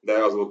 de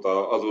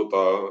azóta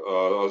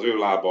az ő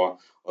lába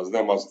az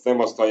nem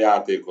azt a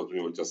játékot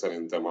nyújtja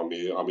szerintem,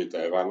 amit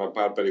elvárnak,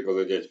 már pedig az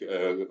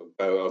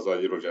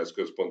egy Rodgers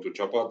központú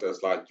csapat,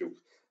 ezt látjuk,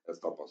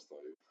 ezt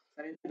tapasztaljuk.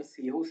 Szerintem a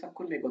Seahawks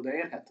akkor még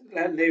odaérhet?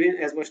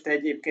 Ez most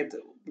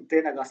egyébként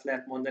tényleg azt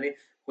lehet mondani,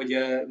 hogy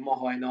ma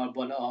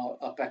hajnalban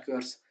a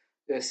Packers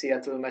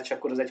Seattle meccs,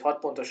 akkor az egy 6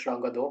 pontos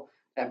rangadó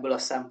ebből a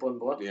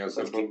szempontból,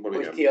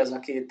 hogy ki az,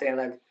 aki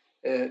tényleg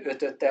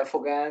 5-5-tel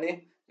fog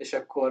állni, és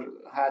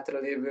akkor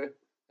hátralévő,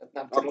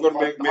 nem akkor tudom,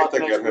 még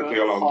tekerheti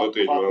a landot,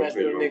 így van.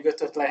 Még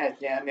 5-5 lehet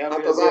nyerni.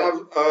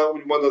 Hát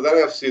úgymond az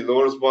NFC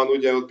North-ban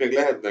ugye ott még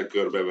lehetnek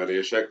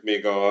körbeverések,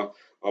 még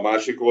a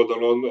másik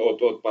oldalon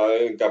ott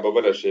már inkább a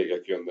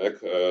vereségek jönnek,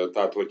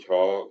 tehát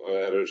hogyha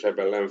erős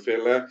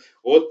ellenféle,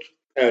 ott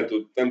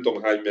nem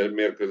tudom hány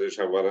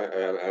mérkőzésen van,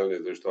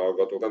 elnézést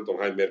hallgatok, nem tudom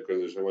hány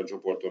mérkőzésen van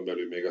csoporton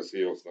belül még a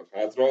Seahawksnak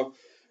hátra,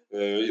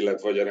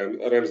 illetve vagy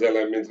a Rams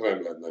ellen, mintha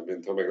nem lenne,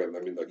 mintha meg lenne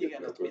mind a két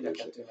Igen, ott mind a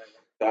kettő meg.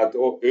 Tehát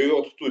ő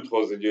ott tud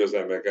hozni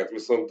győzelmeket,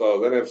 viszont az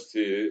NFC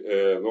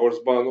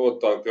Northban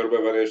ott a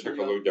körbeverések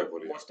azok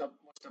gyakoriak. Most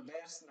a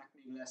Bearsnek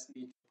még lesz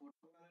 4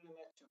 csoportban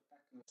belőle, csak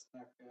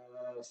Packersnek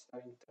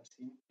szerintem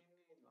szintén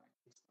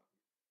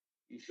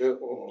 4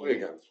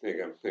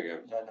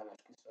 igen. De nem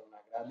esküszöm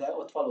meg rá. De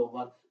ott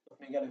valóban ott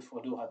még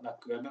előfordulhatnak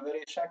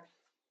körbeverések,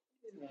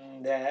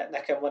 de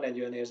nekem van egy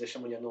olyan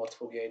érzésem, hogy a North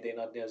fogja idén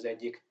adni az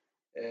egyik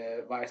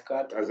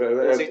wildcard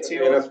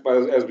pozíciót,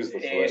 ez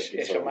biztos,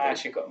 és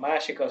a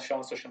másik az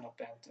sanszosan a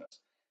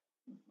Panthers.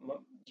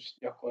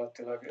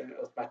 Gyakorlatilag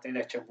ott már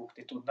tényleg csak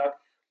bukni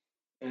tudnak.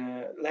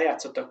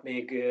 Lejátszottak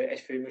még egy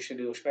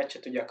főműsoridős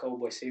meccset, ugye a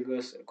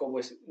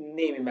Cowboys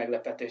némi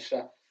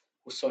meglepetésre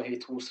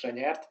 27-20-ra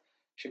nyert,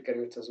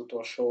 sikerült az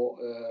utolsó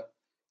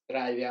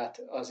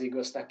drive-ját az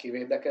Eaglesnek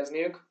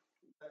kivédekezniük.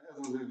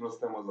 Ez az Eagles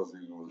nem az az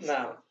Eagles.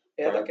 Nem,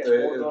 érdekes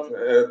módon.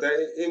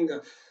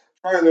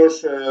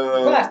 Sajnos...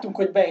 Vártunk,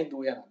 hogy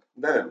beinduljanak.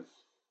 De nem.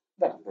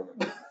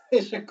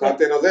 És akkor...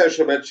 Hát én az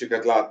első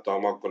meccsüket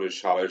láttam, akkor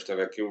is hála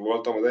Istennek kim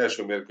voltam, az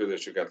első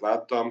mérkőzésüket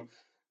láttam,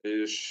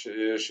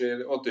 és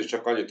én ott is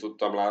csak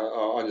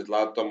annyit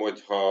láttam,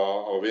 hogy ha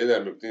a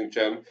védelmük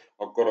nincsen,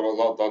 akkor az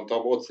Atlanta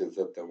ott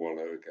szétszettem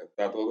volna őket.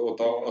 Tehát ott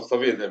azt a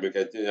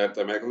védelmüket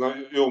nyerte meg. Na,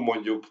 jó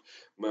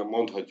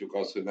mondhatjuk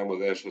azt, hogy nem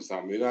az első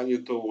számú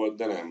irányító volt,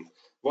 de nem.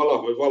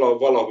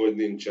 Valahogy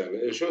nincsen.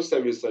 És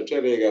össze-vissza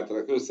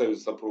cserégetnek,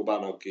 össze-vissza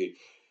próbálnak ki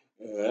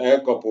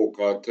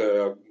elkapókat,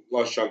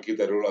 lassan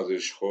kiderül az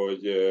is,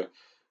 hogy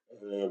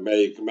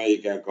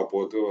melyik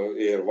elkapót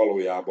ér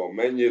valójában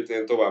mennyit.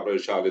 Én továbbra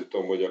is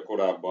állítom, hogy a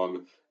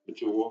korábban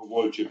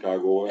volt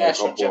Chicago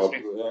elkapó,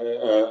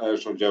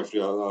 Alshon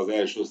Jeffrey az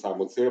első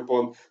számú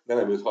célpont, de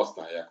nem őt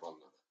használják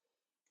annak.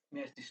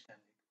 Miért is tenni?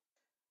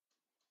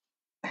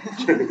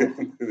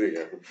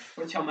 Igen.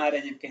 Hogyha már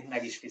egyébként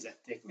meg is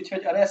fizették.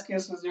 Úgyhogy a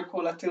Redskins az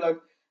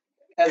gyakorlatilag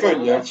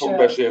könnyen fog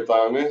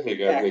besétálni,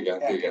 igen.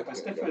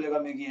 Főleg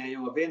amíg ilyen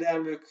jó a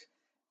védelmük,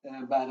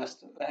 bár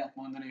azt lehet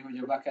mondani, hogy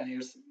a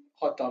Buccaneers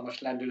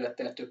hatalmas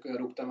lendülettel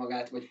rúgta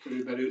magát, vagy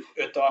körülbelül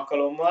 5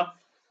 alkalommal,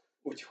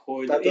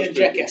 úgyhogy ilyen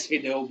Jackass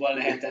videóban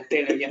lehetett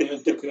tényleg ilyen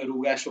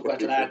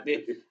öntökörrúgásokat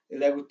látni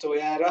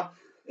legutoljára.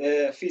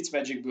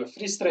 Fitzmagicből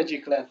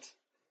Fristragic lett.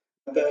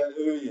 De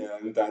ő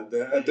ilyen,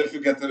 de ettől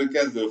függetlenül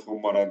kezdő fog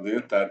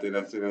maradni, tehát én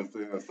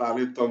ezt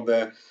állítom,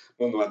 de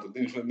mondom, hát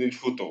ott nincs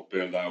futó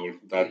például,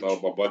 tehát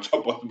abban a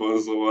csapatban,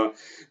 szóval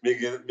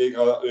még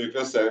ők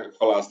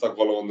összehaláztak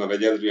valahonnan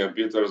egy Adrian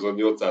Peterson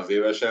 800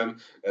 évesen,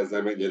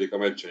 ezzel megnyerik a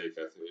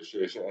meccseiket,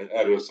 és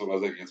erről szól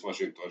az egész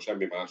Washington,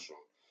 semmi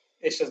másról.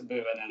 És ez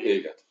bőven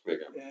elég.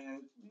 Igen.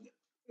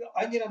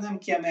 Annyira nem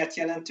kiemelt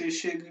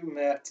jelentőségű,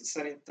 mert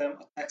szerintem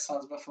a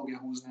Texans be fogja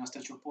húzni azt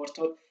a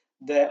csoportot,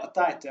 de a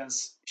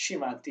Titans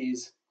simán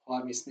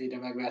 10-34-re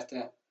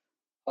megverte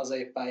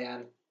hazai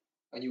pályán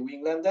a New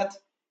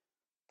Englandet.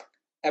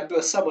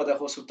 Ebből szabad a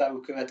hosszú távú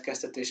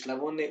következtetést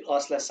levonni,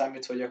 azt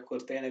leszámít, hogy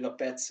akkor tényleg a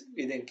Pets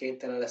idén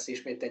kénytelen lesz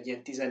ismét egy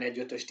ilyen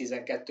 11-5-ös,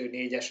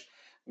 12-4-es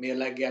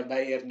mérleggel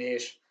beérni,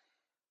 és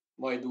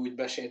majd úgy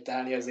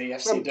besétálni az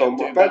EFC döntőben. Nem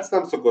tudom, a Pets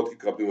nem szokott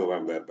kikapni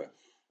novemberben.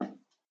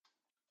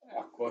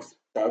 Akkor.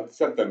 Tehát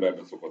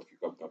szeptemberben szokott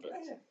kikapni a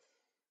Pets.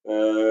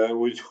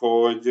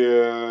 Úgyhogy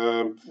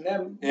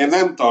én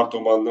nem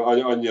tartom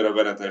annyira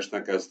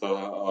veretesnek ezt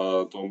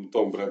a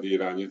Tom Brady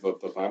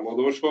irányított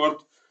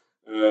támadósort.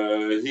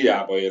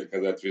 Hiába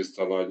érkezett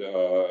vissza nagy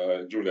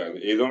Julian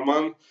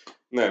Edelman.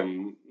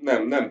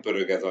 Nem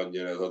pörög ez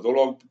annyira ez a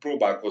dolog.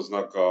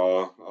 Próbálkoznak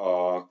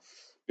a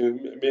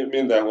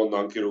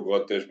mindenhonnan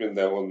kirúgott és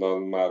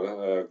mindenhonnan már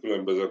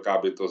különböző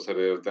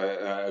kábítószerért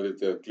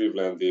elítélt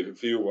Clevelandi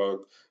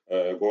fiúval,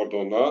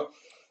 Gordonnal.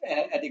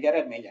 Eddig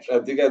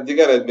eredményesen. Eddig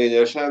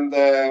eredményesen,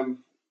 de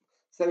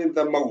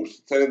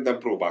szerintem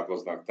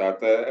próbálkoznak.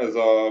 Tehát ez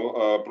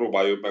a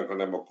próbáljuk meg, ha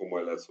nem, akkor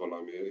majd lesz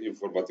valami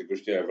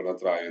informatikus nyelven a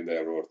Try and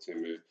Error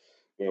című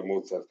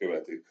módszert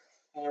követik.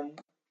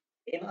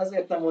 Én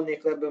azért nem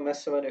mondnék le ebből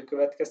messze menő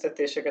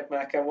következtetéseket,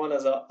 mert nekem van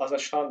az a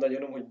sanda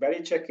gyanúm, hogy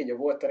Belichick így a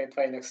volt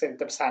tanítványnak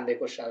szerintem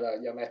szándékosan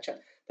leadja a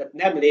meccset. Tehát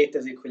nem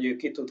létezik, hogy ő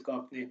ki tud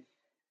kapni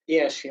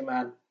ilyen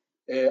simán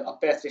a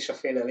Patricia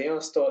féle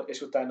Lions-tól,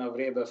 és utána a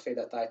Vrabel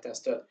féle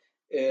Titans-től.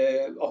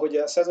 Ahogy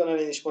a szezon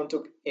elején is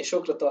mondtuk, én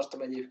sokra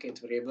tartom egyébként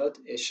Vrabelt,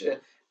 és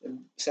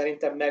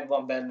szerintem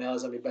megvan benne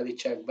az, ami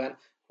Belichickben,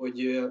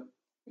 hogy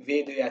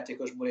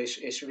védőjátékosból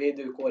és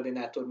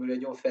védőkoordinátorból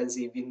egy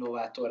offenzív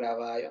innovátorrá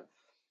váljon.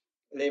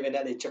 Lévén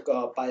elég csak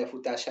a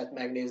pályafutását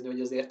megnézni,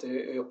 hogy azért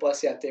ő a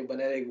passzjátékban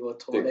elég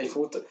otthon,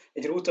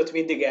 egy rútot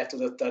mindig el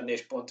tudott adni,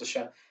 és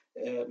pontosan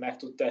meg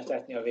tudta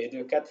etetni a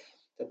védőket.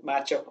 Tehát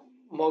már csak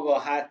maga a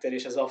háttér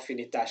és az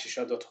affinitás is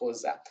adott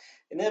hozzá.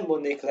 Én nem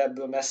vonnék le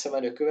ebből messze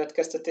menő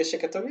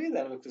következtetéseket, a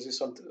védelmük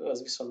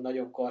az viszont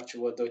nagyon karcsú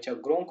volt, de hogyha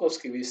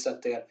Gronkowski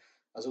visszatér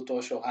az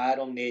utolsó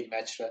 3-4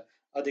 meccsre,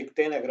 addig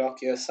tényleg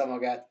rakja össze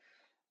magát,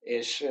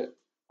 és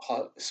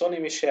ha Sonny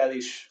Michel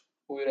is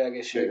újra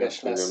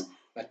egészséges lesz,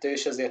 mert ő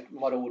is azért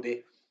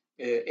maródi,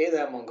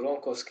 Edelman,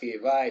 Gronkowski,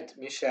 White,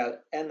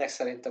 Michel, ennek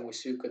szerintem úgy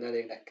szűkön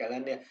elégnek kell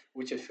lennie,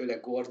 úgyhogy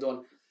főleg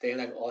Gordon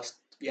tényleg azt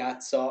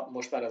játsza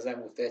most már az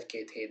elmúlt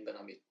 1-2 hétben,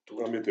 amit tud.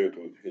 Amit ő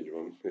tud, így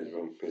van.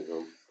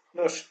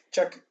 Nos,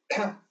 csak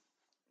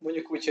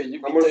mondjuk úgy, hogy...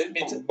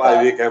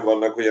 Bye weekend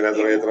vannak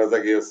ugyanezen a héten az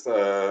egész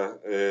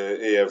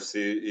AFC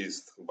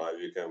East bye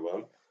weekend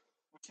van.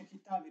 Csak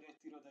itt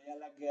távirati iroda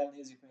jelleggel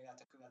nézzük még át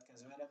a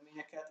következő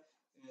eredményeket.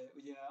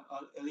 Ugye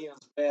a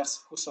Lions Bears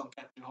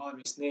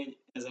 22-34,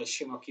 ez egy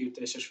sima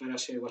kiütéses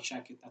vereség volt,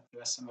 senkit nem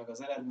veszem meg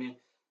az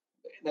eredmény.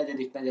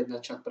 Negyedik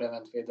negyedben csak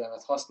prevent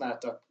védelmet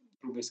használtak,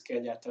 Trubisky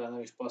egyáltalán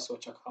nem is passzol,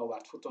 csak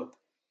Howard futott.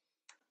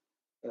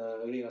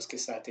 Lions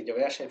kiszállt így a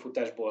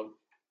versenyfutásból,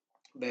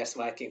 Bears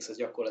Vikings az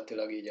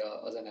gyakorlatilag így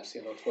az NFC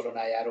North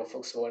koronájáról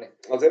fog szólni.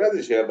 Azért ez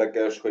is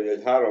érdekes, hogy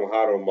egy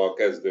 3-3-mal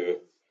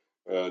kezdő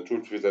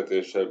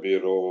csúcsfizetéssel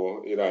bíró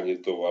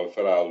irányítóval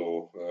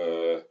felálló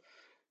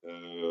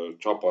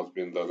csapat,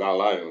 mint az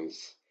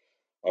Lions,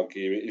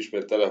 aki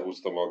ismét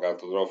telehúzta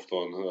magát a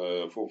drafton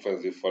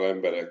offenzív fal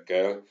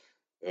emberekkel,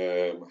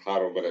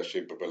 3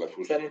 vereségbe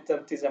belefuss.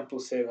 Szerintem 10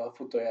 plusz éve a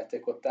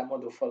futójátékot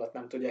támadó falat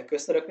nem tudják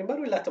összerakni, bár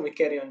úgy látom, hogy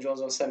Kerryon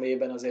Johnson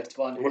személyében azért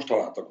van.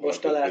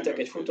 Most találtak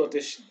egy futót,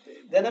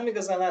 de nem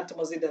igazán látom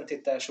az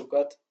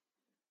identitásukat.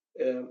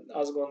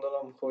 Azt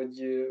gondolom,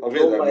 hogy... A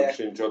védelmük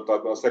sincs ott,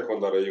 a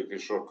szekundáriuk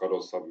is sokkal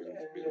rosszabb,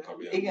 mint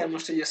amilyen. Igen,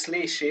 most ugye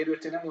Slay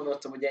sérült, én nem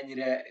gondoltam, hogy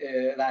ennyire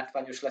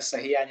látványos lesz a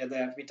hiánya,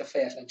 de mint a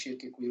fejetlen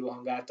csirkék úgy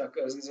rohangáltak.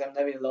 Az hiszem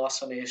Neville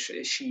Lawson és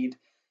Sheed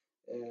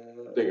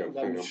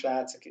nevű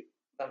srác, aki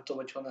nem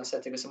tudom, hogy honnan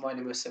szedték, össze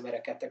majdnem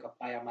összeverekedtek a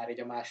pályán már így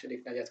a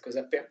második negyed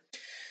közepén.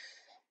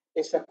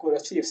 És akkor a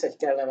Chiefs egy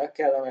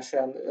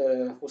kellemesen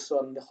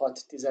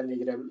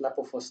 26-14-re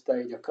lepofozta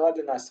így a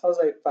Cardinals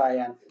hazai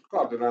pályán.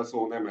 Cardinals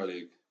szó nem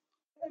elég.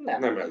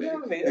 Nem elég.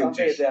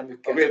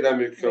 A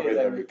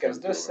védelmük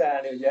kezd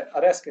összeállni. Ugye a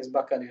Redskins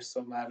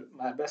Buccaneers-on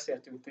már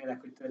beszéltünk tényleg,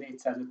 hogy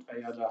 450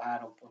 yardra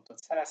 3 pontot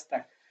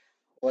szereztek.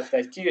 Volt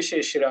egy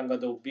kiesési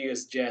rangadó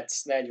Bills Jets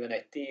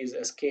 41-10,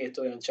 ez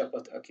 2 olyan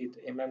csapat, akit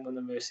én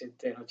megmondom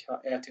őszintén, hogyha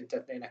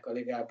eltüntetnének a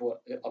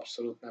ligából,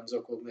 abszolút nem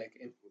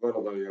zokognék.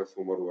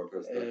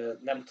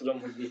 Nem tudom,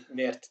 hogy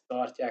miért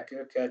tartják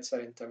őket,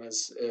 szerintem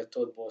ez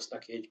Todd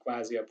Bowlesnak így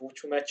kvázi a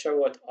búcsú meccse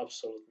volt,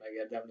 abszolút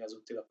megérdemli az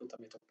útilapot,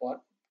 amit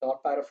a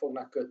talpára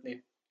fognak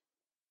kötni.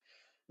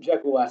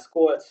 Jaguars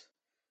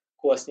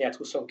Colts nyert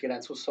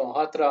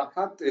 29-26-ra.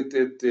 Hát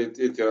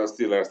itt jön a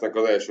Steelersnek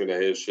az első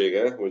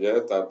nehézsége,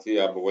 ugye? Tehát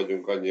hiába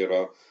vagyunk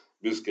annyira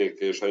büszkék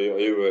és a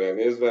jövőre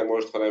nézve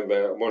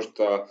hanem most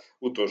a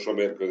utolsó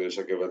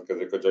mérkőzése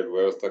következik a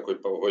Jaguarsnak,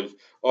 hogy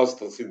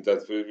azt a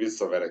szintet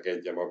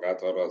visszaverekedje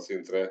magát arra a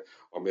szintre,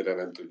 amire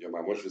nem tudja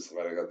már most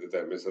visszaverekedni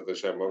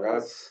természetesen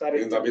magát,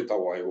 mint ami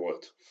tavaly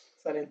volt.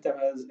 Szerintem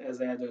ez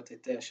eldőlt, egy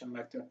teljesen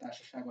megtört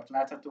társaságot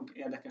láthatunk.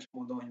 Érdekes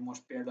módon, hogy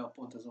most például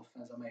pont az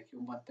offense, amelyik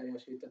jobban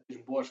teljesített, és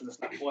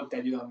Borsodosnak pont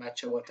egy olyan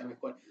meccse volt,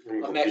 amikor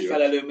a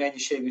megfelelő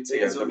mennyiségű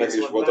célzó. Igen, de meg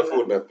is volt a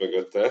Fournette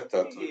mögötte.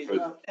 Tehát,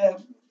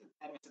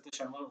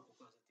 természetesen való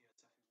okozati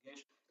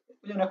összefüggés.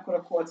 Ugyanakkor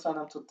a Coltszal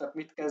nem tudtak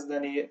mit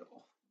kezdeni,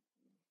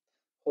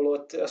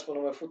 holott azt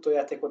mondom, hogy a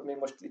futójátékot még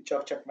most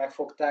csak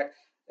megfogták.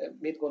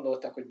 Mit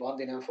gondoltak, hogy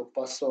Bandi nem fog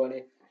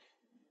passzolni?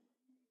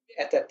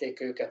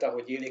 Etették őket,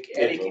 ahogy illik.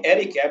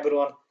 Eric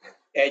Ebron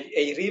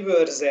egy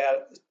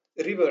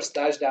reverse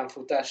touchdown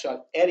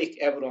futással,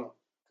 Eric Ebron,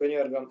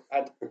 könyörgöm,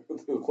 hát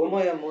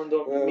komolyan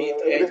mondom,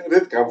 mint egy...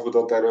 Ritkán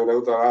futott erről, de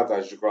utána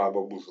átássuk a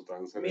busz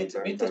után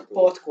szerintem. Mint egy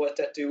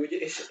patkoltető,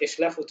 és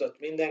lefutott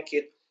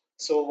mindenkit,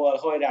 szóval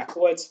hajrá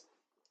Colts,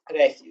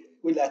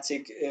 úgy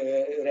látszik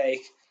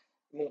Reich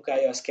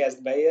munkája az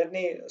kezd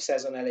beérni, a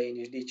szezon elején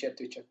is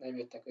dicsértük, csak nem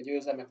jöttek a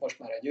győzelmek, most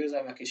már a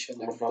győzelmek is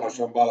jönnek. Most már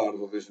lassan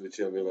Ballardot is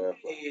dicsérni lehet.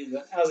 Így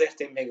van, azért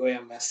én még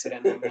olyan messzire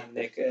nem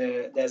mennék,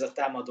 de ez a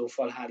támadó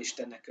fal hál'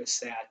 Istennek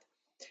összeállt.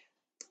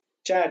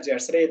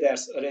 Chargers,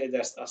 Raiders, a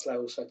Raiders-t azt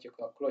lehúzhatjuk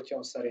a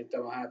klotyon,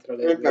 szerintem a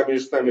hátralévő. Ők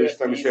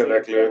nem is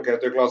érdekli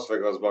őket, ők Las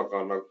Vegasba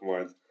akarnak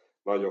majd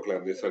nagyok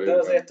lenni szerintem. De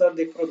azért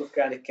addig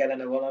produkálni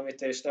kellene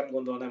valamit, és nem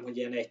gondolnám, hogy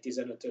ilyen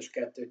 1-15-ös,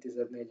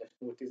 2-14-es,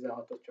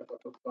 0-16-os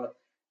csapatokkal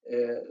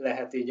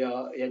lehet így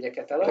a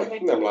jegyeket eladni.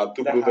 Nem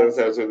láttuk Gruden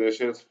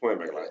szerződését, majd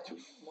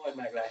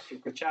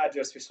meglátjuk. A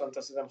Chargers viszont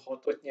azt hiszem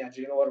 6-ot nyert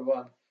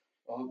Zsinórban,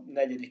 a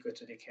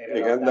 4.-5. helyre.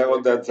 Igen, de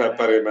ott Denzel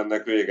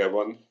Perrymannek vége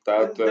van.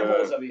 Tehát, de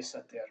Bosa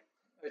visszatér.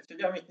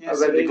 Úgyhogy amit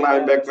nyersz, az egyik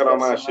linebacker, a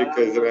másik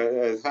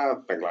közre,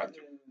 hát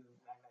meglátjuk.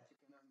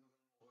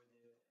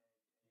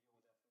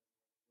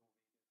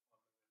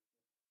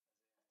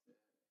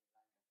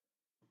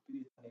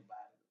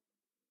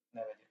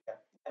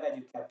 Ne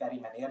vegyük el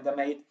Perryman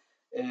érdemeit.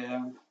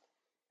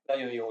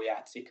 Nagyon jó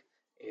játszik,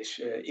 és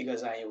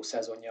igazán jó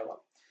szezonja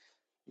van.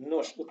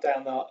 Nos,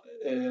 utána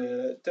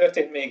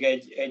történt még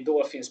egy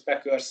Dolphins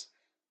Packers,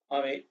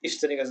 ami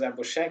Isten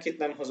igazából senkit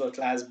nem hozott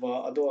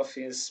lázba, a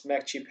Dolphins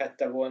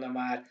megcsíphette volna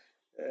már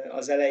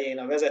az elején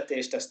a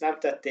vezetést, ezt nem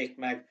tették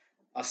meg,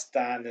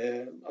 aztán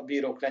a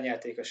bírók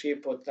lenyelték a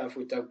sípot, nem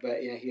fújtak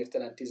be ilyen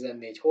hirtelen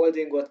 14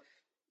 holdingot,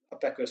 a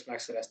Packers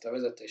megszerezte a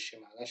vezetést,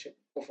 simán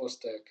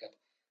lesipofozta őket,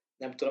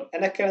 nem tudom.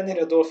 Ennek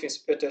ellenére a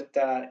Dolphins 5-5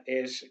 áll,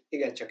 és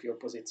igencsak jó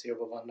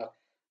pozícióban vannak.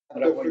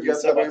 Arra, hogy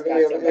szabad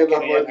kártyán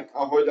bekerüljenek.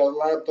 Ahogy azt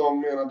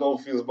látom, én a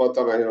Dolphinsban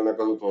Tannehillnek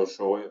az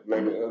utolsó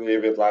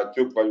évét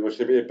látjuk, vagy most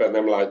éppen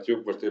nem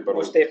látjuk,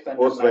 most éppen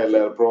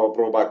Osweiler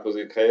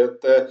próbálkozik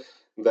helyette,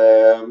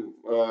 de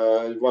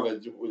van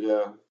egy ugye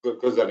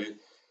közeli,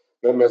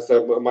 nem messze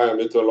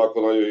Miami-től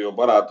lakó nagyon jó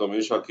barátom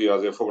is, aki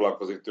azért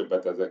foglalkozik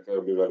többet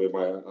ezekkel,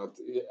 mivel hát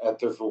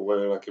ettől fogva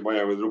neki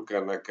Miami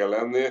drukkernek kell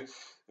lenni.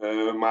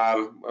 Már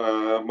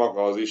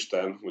maga az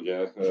Isten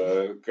ugye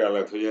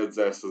kellett, hogy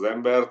edze ezt az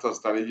embert,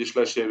 aztán így is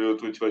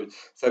lesérült, úgyhogy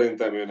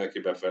szerintem ő neki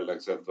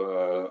befellegzett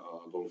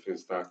a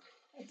Dolphinsnak.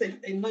 Hát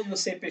egy nagyon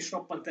szép és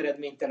roppant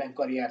eredménytelen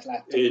karriert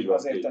láttunk,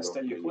 azért azt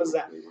tegyük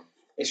hozzá.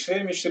 És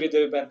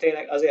főműsoridőben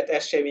tényleg azért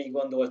ezt sem így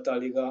gondolta a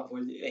liga,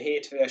 hogy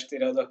hétfő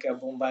estére oda kell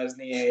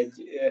bombázni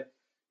egy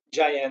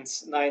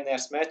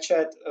Giants-Niners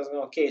meccset, azon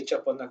a két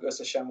csapatnak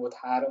összesen volt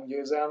 3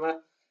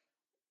 győzelme.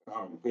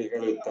 Még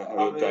előtte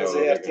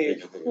azért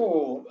így,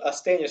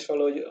 az tényes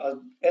valahogy,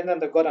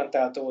 ennek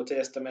garantálható volt, hogy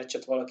ezt a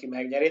meccset valaki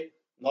megnyeri,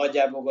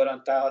 nagyjából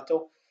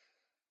garantálható.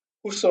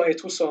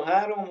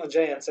 27-23, a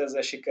Giants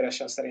ezzel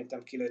sikeresen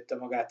szerintem kilőtte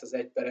magát az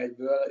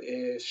 1-1-ből,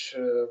 és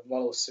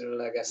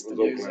valószínűleg ezt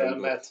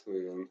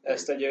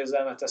a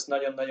győzelmet ezt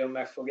nagyon-nagyon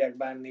meg fogják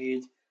bánni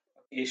így a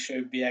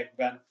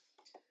későbbiekben.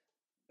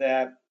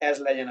 De ez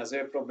legyen az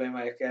ő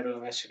problémájuk, erről a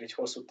meccsről így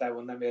hosszú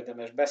távon nem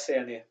érdemes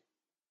beszélni,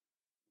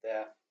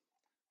 de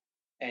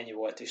ennyi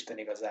volt Isten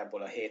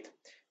igazából a hét.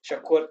 És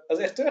akkor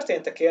azért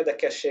történtek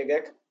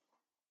érdekességek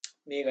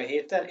még a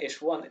héten, és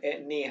van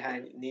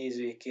néhány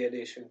nézői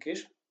kérdésünk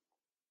is.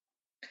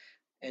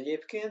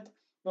 Egyébként.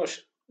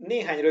 Nos,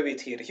 néhány rövid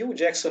hír. Hugh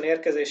Jackson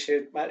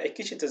érkezését már egy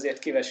kicsit azért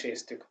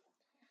kiveséztük.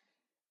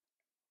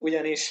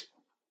 Ugyanis,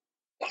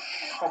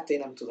 hát én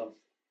nem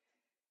tudom,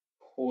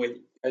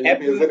 hogy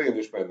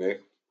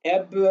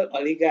ebből a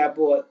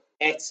ligából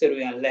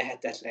egyszerűen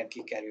lehetetlen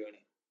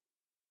kikerülni.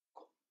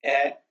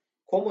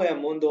 Komolyan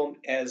mondom,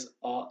 ez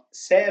a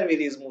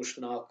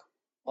szervilizmusnak,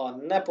 a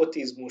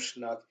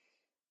nepotizmusnak,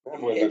 nem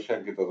mondjuk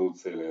senkit az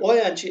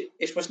útszélén.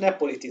 És most ne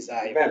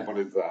politizáljunk. Nem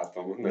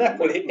politizáltam.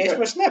 És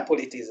most ne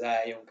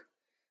politizáljunk.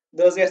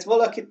 De azért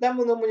valakit nem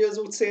mondom, hogy az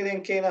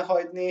útszélén kéne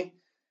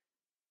hagyni.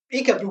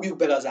 Inkább rúgjuk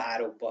bele az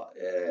árokba.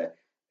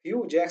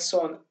 Hugh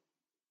Jackson,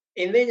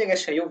 én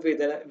lényegesen jobb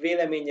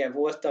véleménnyel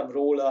voltam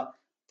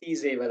róla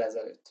 10 évvel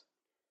ezelőtt.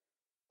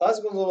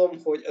 Azt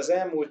gondolom, hogy az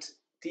elmúlt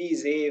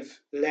 10 év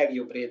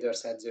legjobb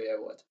Raiders edzője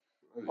volt.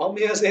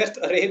 Ami azért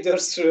a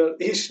Raidersről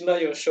is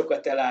nagyon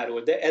sokat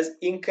elárul, de ez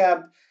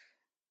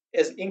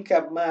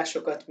inkább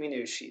másokat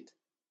minősít.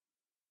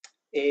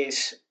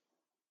 És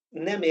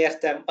nem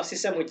értem, azt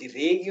hiszem, hogy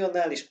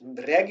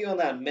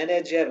regionál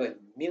menedzser, vagy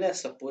mi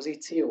lesz a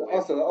pozíció?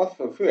 Azt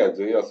a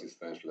főedzői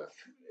asszisztens lesz.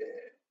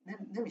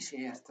 Nem is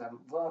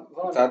értem.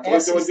 Tehát,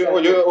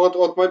 hogy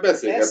ott majd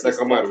beszélgetnek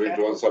a Marvin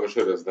Jones-szal, és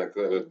söröznek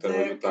előtte,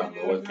 vagy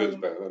utána, vagy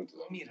közben, nem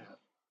tudom. Miről?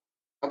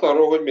 Hát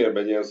arról, hogy miért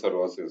megy ilyen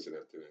szarul a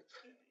Cincinnati-nek.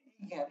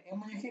 Igen, én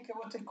mondjuk inkább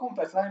ott egy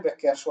komplet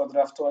linebacker sor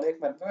draftolnék,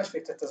 mert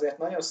Börsvétet azért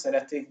nagyon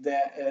szeretik,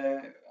 de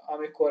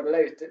amikor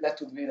le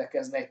tud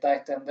védekezni egy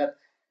tight endet,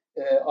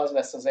 az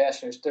lesz az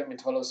első, és több,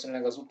 mint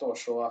valószínűleg az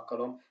utolsó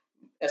alkalom.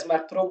 Ez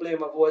már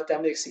probléma volt,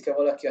 emlékszik-e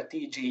valaki a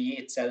TJ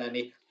Yates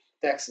elleni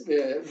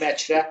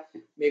meccsre,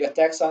 még a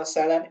Texans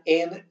ellen.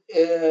 Én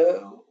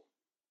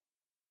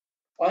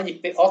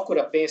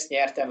akkora pénzt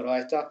nyertem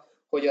rajta,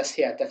 hogy az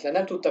hihetetlen.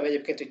 Nem tudtam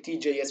egyébként, hogy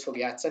TJ Yates fog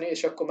játszani,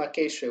 és akkor már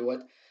késő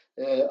volt.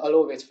 A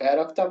lóvét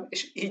felraktam,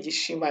 és így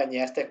is simán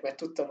nyertek, mert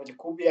tudtam, hogy a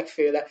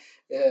Kubiak-féle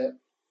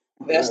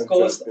West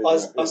Coast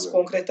az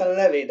konkrétan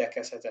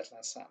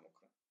levédekezhetetlen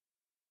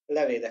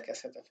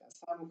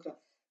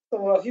számukra.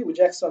 Szóval a Hugh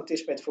Jackson-t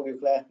ismét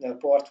fogjuk látni a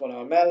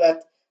partvonal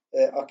mellett,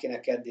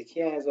 akinek eddig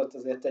hiányzott,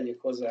 azért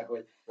tegyük hozzá,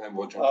 hogy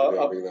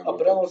a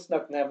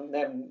Brownsnak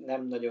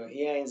nem nagyon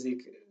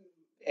hiányzik,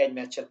 egy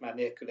meccset már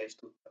nélküle is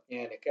tudtak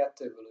nyerni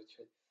 2-ből,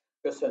 úgyhogy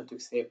köszöntük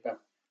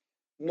szépen.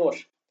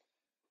 Nos,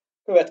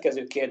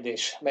 következő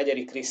kérdés,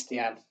 Megyeri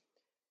Krisztián.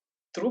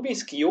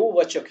 Trubisky jó,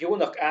 vagy csak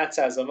jónak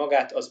álcázza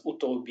magát az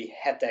utóbbi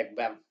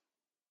hetekben?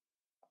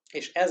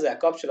 És ezzel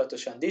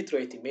kapcsolatosan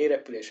Detroiti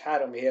mélyrepülés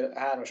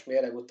 3-as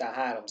mérleg után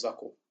 3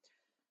 zakó.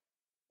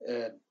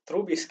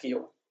 Trubisky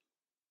jó.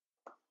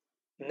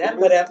 Nem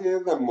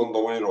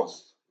mondom, hogy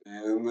rossz.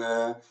 Én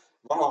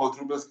valahol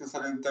Trubisky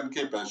szerintem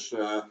képes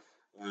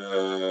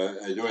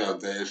egy olyan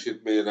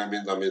teljesítményre,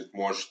 mint amit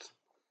most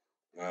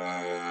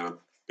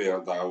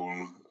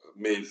például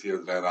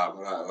Mayfieldre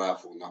rá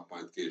fognak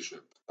majd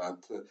később.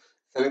 Tehát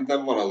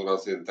szerintem van azon a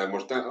szinten.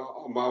 Most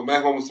a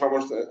Mahomesra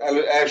most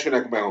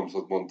elsőnek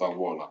Mahomesot mondtam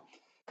volna.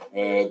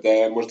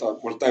 De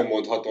most nem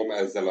mondhatom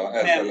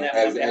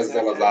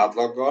ezzel az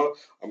átlaggal,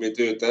 amit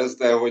ő tesz,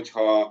 de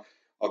hogyha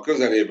a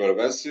közeléből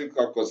vesszük,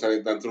 akkor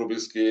szerintem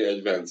Trubisky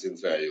egy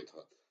Vencintre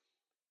eljuthat.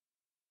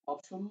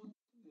 Abszolút.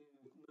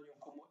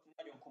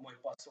 Nagyon komoly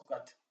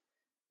passzokat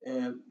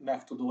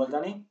meg tud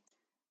oldani.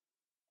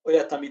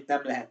 olyat, amit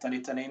nem lehet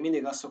tanítani. Én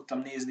mindig azt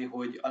szoktam nézni,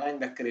 hogy a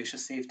linebacker és a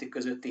safety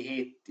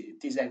közötti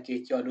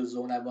 7-12 yardos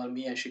zónában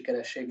milyen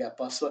sikerességgel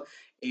passzol,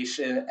 és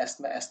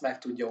ezt meg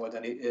tudja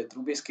oldani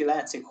Trubisky.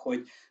 Látszik,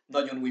 hogy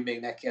nagyon új még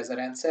neki ez a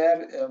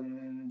rendszer,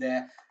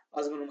 de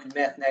azt gondolom, hogy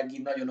Matt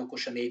Nagy nagyon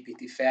okosan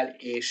építi fel,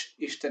 és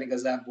Isten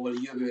igazából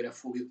jövőre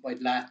fogjuk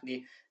majd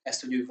látni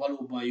ezt, hogy ő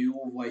valóban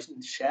jó vagy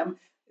sem.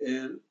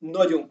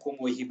 Nagyon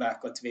komoly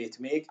hibákat vét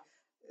még,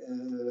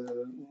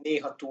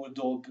 néha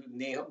túldob,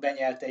 néha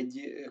benyelt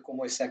egy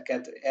komoly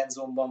szekket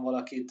endzone-ban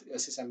valakit,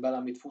 azt hiszem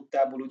Bellamit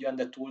futtából ugyan,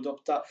 de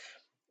túldobta,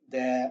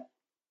 de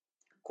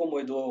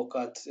komoly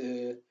dolgokat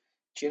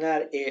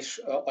csinál,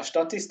 és a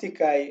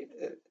statisztikái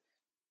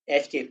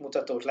egy-két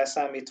mutatót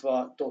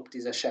leszámítva top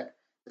 10-esek.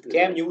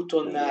 Cam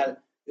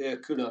Newtonnál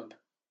különb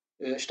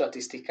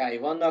statisztikái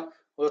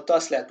vannak, ott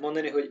azt lehet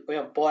mondani, hogy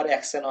olyan par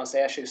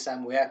excellence első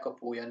számú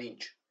elkapója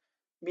nincs.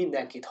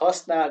 Mindenkit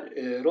használ,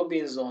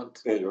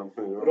 Robinsont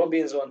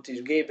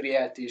is,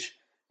 Gabrielt is,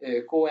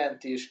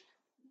 Cohent is,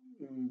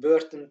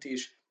 Burtont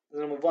is.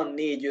 Van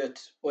 4-5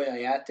 olyan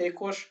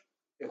játékos,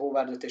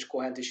 Howardot és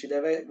Cohent is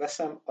ide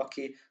veszem,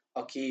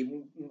 aki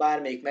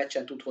bármelyik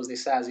meccsen tud hozni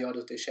 100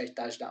 yardot és egy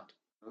touchdown-t.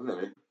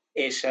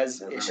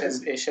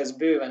 És ez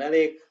bőven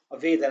elég, a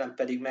védelem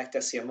pedig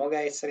megteszi a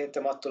magáit,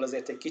 szerintem attól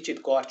azért egy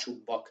kicsit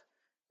karcsúbbak,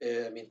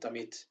 mint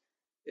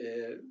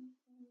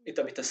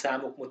amit a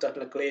számok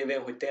mutatnak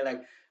lévén, hogy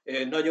tényleg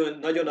nagyon,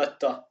 nagyon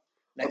adta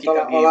nekik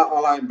a gép.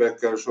 A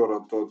linebacker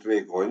sor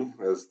vékony,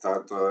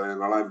 tehát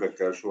a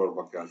linebacker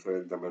sorba kell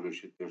szerintem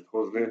erősítést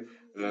hozni.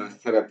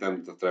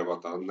 Szeretem a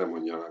Trevatan,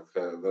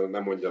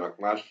 nem mondjanak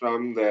másra,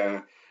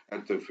 de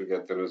ettől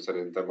függetlenül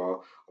szerintem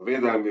a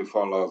védelmi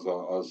fal az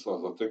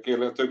a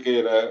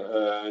tökére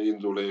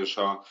indul, és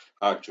a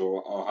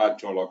hátsó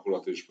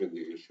alakulat is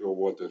mindig is jó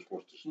volt, és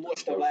most is.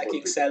 Most a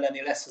Vikings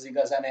elleni lesz az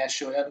igazán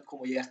első olyan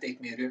komoly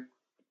értékmérő.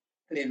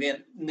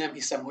 Lévén nem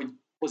hiszem, hogy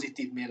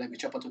pozitív mérlegű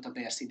csapatot a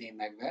Bears idén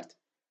megvert.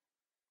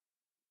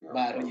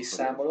 Bárhogy is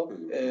számolok.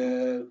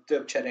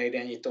 Több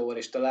csereirányítóval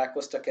is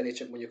találkoztak, elég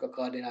csak mondjuk a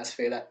Cardinals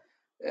féle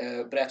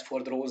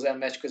Bradford-Rosen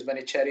meccs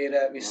közbeni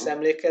cserére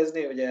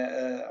visszaemlékezni. Ugye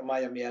a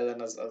Miami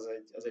ellen az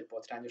egy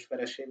botrányos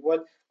vereség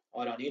volt,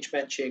 arra nincs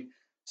mentség.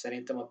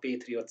 Szerintem a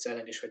Patriots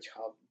ellen is,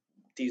 hogyha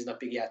 10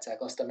 napig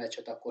játsszák azt a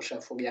meccset, akkor sem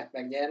fogják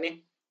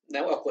megnyerni.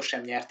 Nem, akkor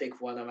sem nyerték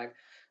volna meg.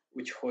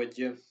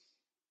 Úgyhogy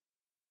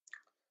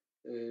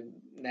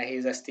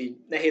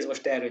nehéz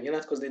most erről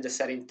nyilatkozni, de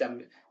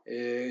szerintem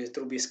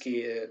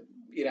Trubisky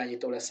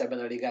irányító lesz ebben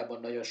a ligában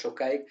nagyon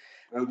sokáig.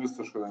 Ez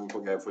biztos, hogy nem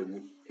fog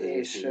elfogyni.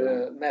 És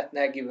Matt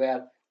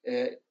Nagyivel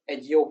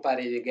egy jó pár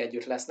évig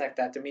együtt lesznek,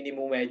 tehát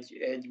minimum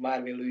egy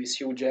Marvin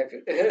Lewis, Hugh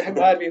Jack,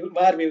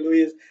 Marvin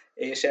Lewis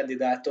és Andy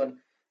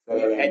Dalton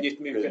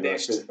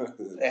együttműködést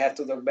el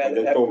tudok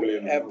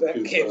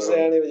ebben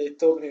képzelni, vagy egy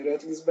Tomlin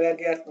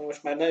Rötlisbergert.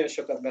 Most már nagyon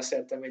sokat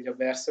beszéltem így a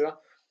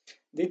Bearsről.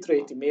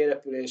 Detroiti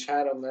mélyrepülés,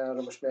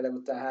 3-3-as mérleg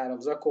után 3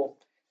 zakó.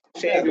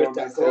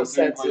 Sérültek, rossz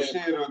edzők.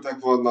 Sérültek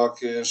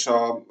vannak, és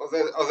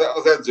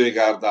az edzői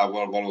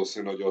gárdával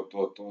valószínű, hogy ott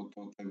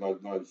egy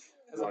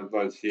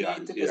nagy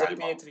hiány van. Ez a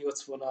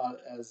Patriots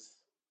vonal,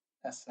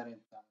 ez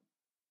szerintem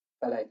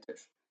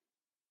felejtős.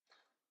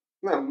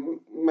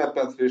 Nem, mert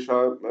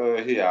Patricia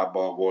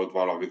hiába volt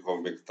valamikor,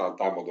 még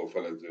támadó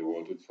feledző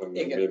volt, úgyhogy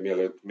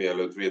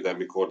mielőtt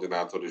védelmi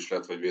koordinátor is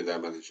lett, vagy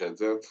védelmet is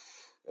edzett.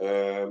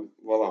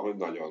 Valahogy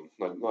nagyon,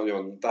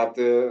 tehát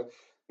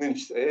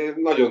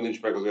nagyon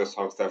nincs meg az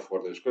összhang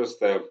Stafford és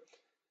közte,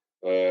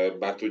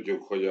 bár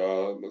tudjuk, hogy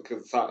a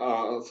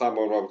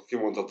számomra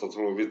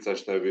kimondhatatlanul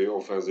vicces nevű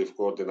offenzív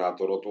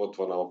koordinátor ott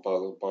van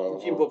a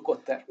Jimbo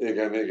Cotter.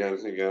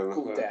 Igen.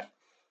 Cotter.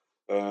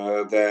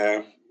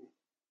 De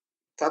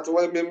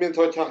tehát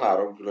minthogyha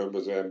 3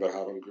 különböző ember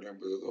 3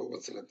 különböző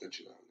dolgot szeretne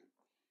csinálni.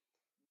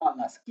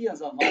 Annász, ki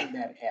az a Van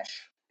Der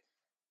Esch?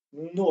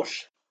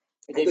 Nos,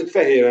 egy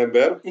fehér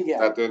ember, igen.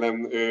 Tehát ő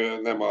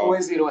nem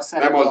az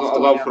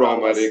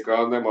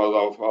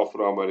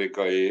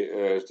afroamerikai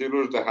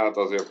stílus, de hát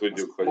azért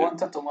tudjuk, azt hogy...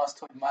 Mondhatom azt,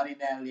 hogy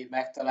Marinelli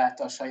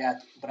megtalálta a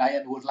saját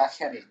Brian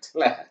Urlacherét?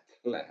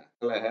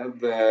 Lehet,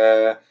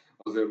 de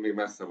azért még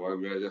messze van,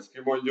 mire ezt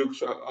kimondjuk.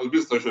 Az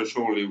biztos, hogy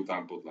Sean Lee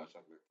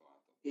utánpótlását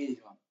megtalálta.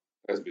 Így van.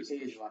 Ez biztos.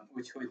 Így van,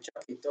 úgyhogy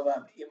csak itt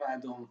tovább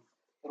imádom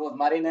Rod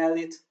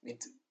Marinellit,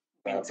 mint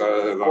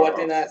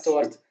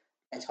koordinátort.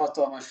 Egy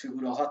hatalmas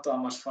figura,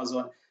 hatalmas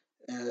fazon,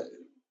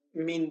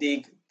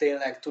 mindig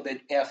tényleg tud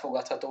egy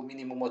elfogadható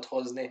minimumot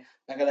hozni,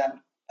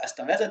 legalább ezt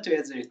a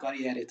vezetőedzői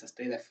karrierét, az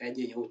tényleg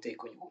egy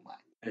jótékony homály.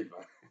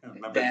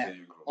 De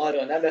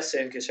arról ne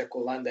beszéljünk, és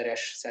akkor Van Der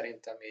Esch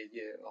szerintem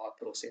így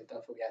alpró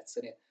szinten fog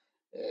játszani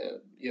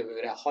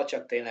jövőre, ha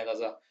csak tényleg az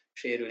a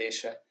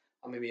sérülése,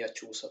 ami miatt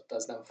csúszott,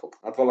 az nem fog.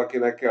 Hát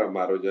valakinek kell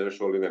már, hogy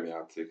Soli nem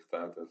játszik,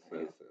 tehát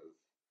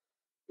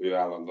ő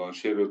állandóan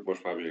sérült,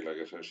 most már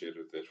véglegesen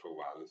sérültés fog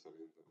válni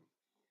szerintem.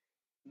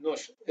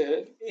 Nos,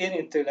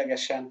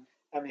 érintőlegesen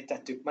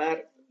említettük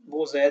már,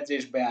 Bosa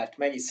edzésbe állt,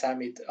 mennyit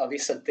számít a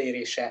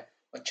visszatérése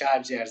a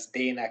Chargers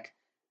D-nek,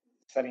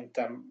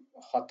 szerintem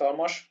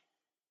hatalmas.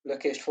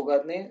 lökést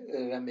fogadni,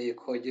 reméljük,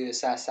 hogy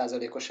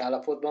 100%-os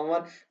állapotban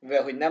van,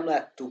 mivel hogy nem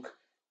láttuk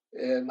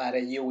már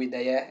egy jó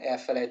ideje,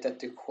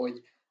 elfelejtettük,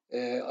 hogy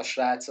a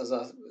srác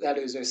az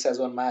előző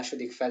szezon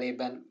második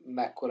felében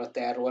mekkora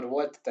terror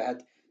volt,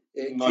 tehát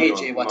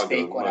JJ Watt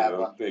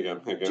fénykorában.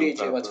 Igen,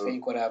 JJ Watt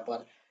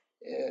fénykorában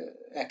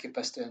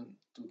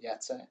elképesztően tud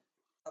játszani.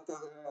 Hát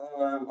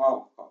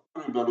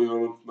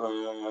körülbelül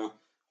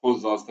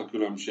hozza azt a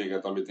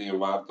különbséget, amit én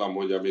vártam,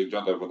 hogy amíg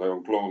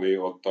Jadavion Clowney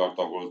ott tart,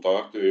 ahol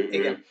tart,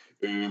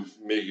 ő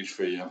mégis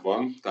följebb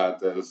van,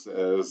 tehát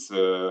ez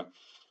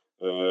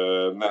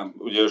nem,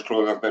 ugye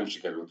Clowneynak nem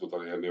sikerült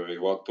utolérni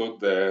még Wattot,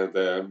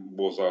 de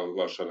Boza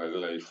lassan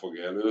le is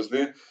fogja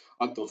előzni.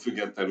 Attól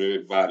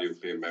függetlenül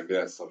várjuk még meg,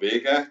 lesz a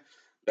vége.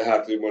 De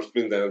hát hogy most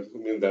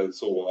minden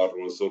szó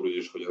arról szól,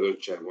 úgyis, hogy az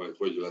öccsen majd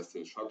hogy lesz,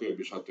 és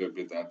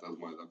stb. Tehát az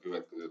majd a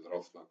következő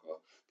draftnak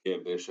a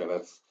kérdése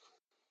lesz.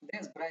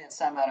 Dez Bryant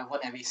számára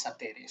van-e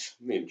visszatérés?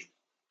 Nincs.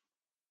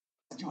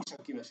 Gyorsan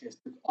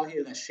kiveséztük.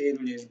 Achilles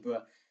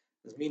sérülésből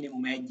az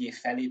minimum 1 év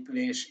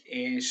felépülés,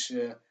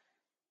 és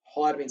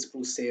 30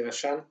 plusz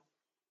évesen,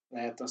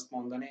 lehet azt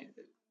mondani,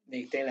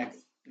 még tényleg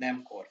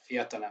nemkor,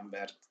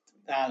 fiatalember,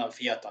 nálam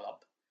fiatalabb,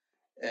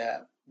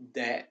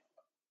 de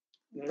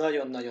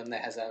nagyon-nagyon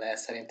nehezen lehet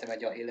szerintem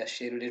egy Achilles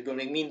sérülésből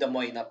még mind a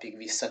mai napig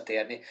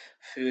visszatérni,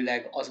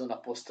 főleg azon a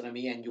poszton, ami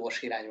ilyen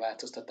gyors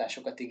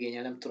irányváltoztatásokat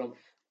igényel. Nem tudom,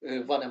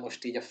 van-e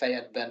most így a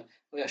fejedben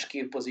olyan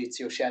skill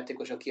pozíciós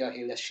játékos, aki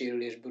Achilles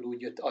sérülésből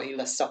úgy jött,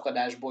 Achilles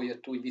szakadásból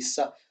jött úgy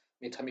vissza,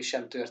 mintha mi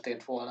sem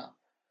történt volna?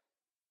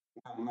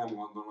 Nem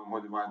gondolom,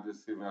 hogy wide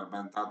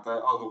receiverben, tehát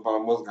azokban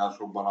a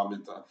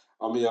mozgásokban,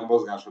 amilyen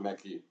mozgása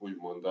neki,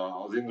 úgymond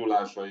az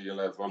indulásai,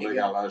 illetve a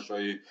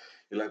megállásai,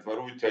 illetve a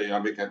rútjai,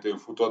 amiket ő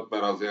futott,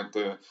 mert azért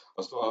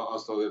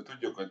azt azért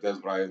tudjuk, hogy Dez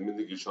Bryant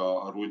mindig is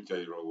a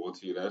rútjairól volt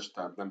híres,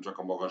 tehát nem csak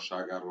a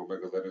magasságáról,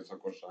 meg az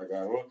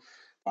erőszakosságáról.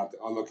 Hát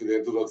annak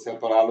idején tudott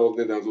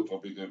szeparálódni, de az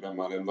utóbbi időben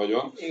már nem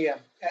nagyon. Igen,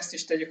 ezt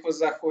is tegyük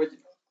hozzá, hogy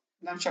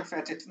nem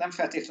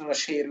feltétlenül a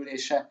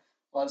sérülése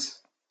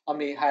az,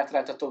 ami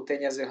hátráltató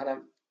tényező,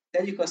 hanem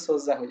tegyük azt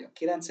hozzá, hogy a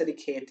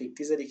 9. hétig,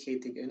 10.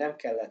 hétig ő nem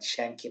kellett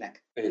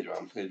senkinek. Így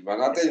van.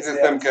 Hát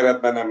egyrészt nem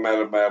kellett bennem,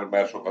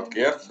 mert sokat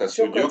kért, ezt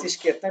sokat tudjuk. Is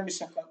kért, nem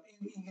is akar.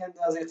 Igen,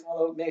 de azért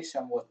valahogy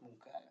mégsem volt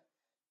munkája.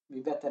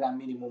 Mi veterán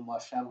minimummal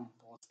sem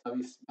hozta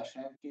vissza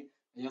senki.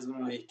 Hogy azt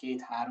gondolom, hogy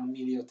 2-3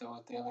 milliót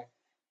volt tényleg.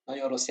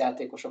 Nagyon rossz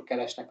játékosok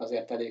keresnek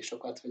azért elég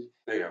sokat, hogy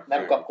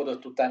nem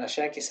kapkodott utána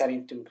senki,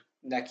 szerintünk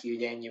neki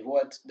ugye ennyi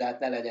volt, de hát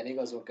ne legyen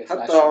igazunk. És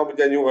hát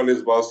ugye New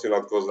Orleansban azt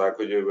nyilatkozzák,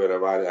 hogy jövőre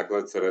várják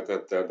nagy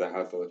szeretettel, de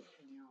hát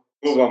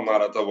van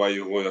már a tavalyi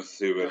azt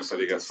jövőre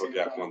pedig ezt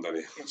fogják mondani.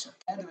 És a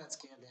kedvenc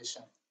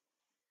kérdésem.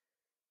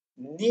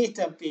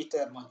 Nathan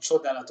Peterman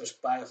csodálatos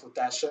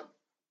pályafutása,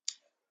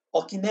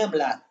 aki nem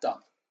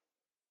látta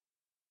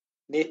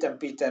Nathan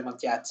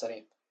Petermant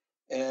játszani,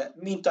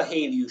 mint a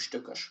Haley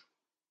üstökös.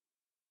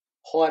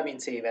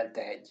 30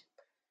 évente egy.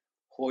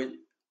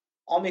 Hogy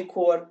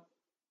amikor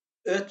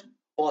 5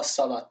 passz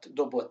alatt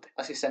dobott,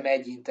 azt hiszem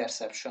 1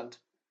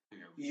 interception-t,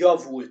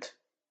 javult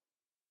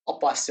a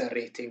passer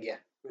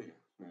ratingje.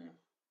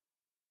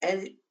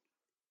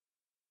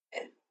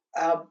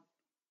 A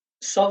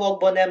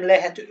szavakban nem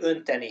lehet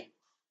önteni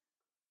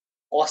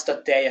azt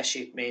a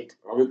teljesítményt,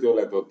 amit ő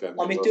le tud tenni.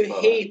 Amit ő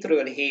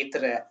hétről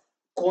hétre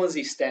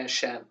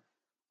konzisztensen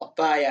a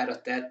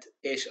pályára tett,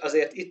 és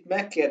azért itt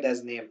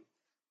megkérdezném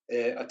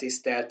a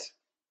tisztelt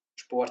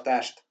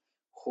sportást,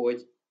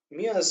 hogy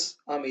mi az,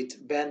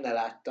 amit benne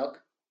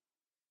láttak,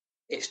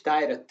 és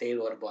Tyrod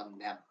Taylorban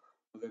nem.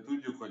 Azért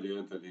tudjuk, hogy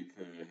 5.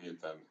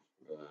 héten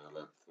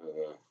lett,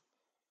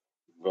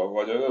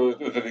 vagy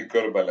 5.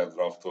 körben lett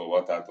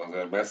draftolva, tehát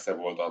azért messze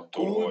volt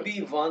attól,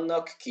 Kubi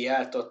vannak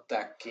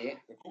kiáltották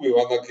ki. Kubi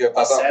vannak ki.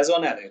 A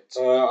szezon előtt?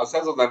 A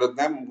szezon előtt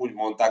nem úgy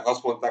mondták,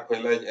 azt mondták,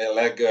 hogy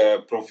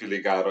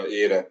legprofiligára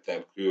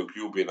érettebb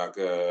QB-nak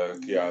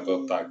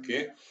kiáltották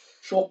ki.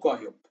 Sokkal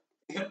jobb.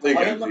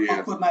 Igen.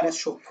 Akkor már ez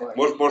sokkal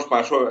jobb. Most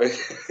már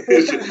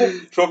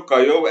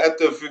sokkal jobb.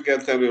 Ettől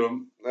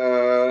függetlenül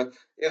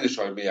én is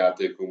a mi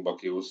játékunkba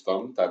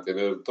kihúztam, tehát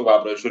én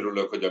továbbra is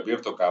örülök, hogy a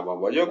birtokában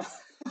vagyok.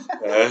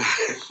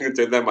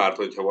 Úgyhogy nem árt,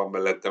 hogyha van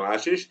mellette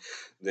más is,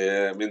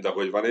 de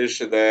mindahogy van is,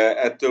 de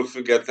ettől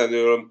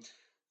függetlenül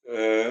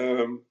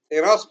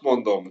én azt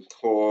mondom,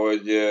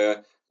 hogy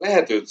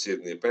lehet őt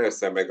szidni,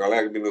 persze, meg a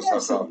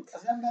legminuszasabb.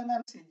 Az ember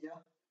nem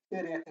szidja,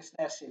 félreértés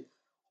ne esik.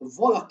 Ha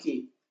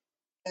valaki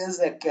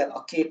ezekkel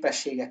a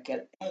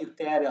képességekkel eljut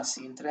erre a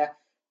szintre,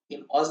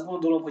 én azt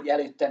gondolom, hogy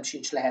előttem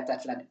sincs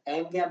lehetetlen.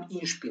 Engem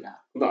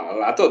inspirál. Na,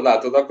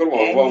 látod, akkor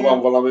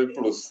van valami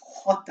plusz.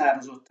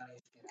 Határozottan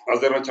inspirál.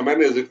 Azért, hogyha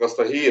megnézzük azt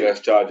a híres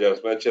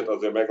Chargers meccset,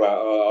 azért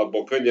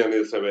abból könnyen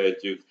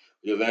észrevehetjük,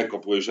 hogy az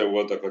elkapói sem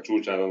voltak a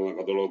csúcsán annak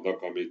a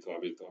dolognak,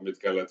 amit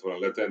kellett volna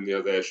letenni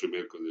az első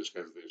mérkőzés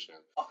kezdésén.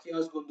 Aki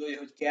azt gondolja,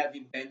 hogy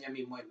Kelvin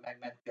Benjamin majd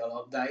megmenti a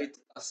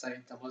labdáit, azt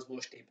szerintem az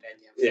most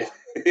ébredjen fel.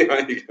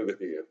 Ja,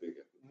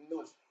 igen.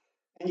 Nos,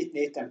 ennyit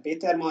Nathan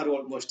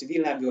Petermanról, most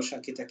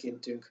villámgyorsan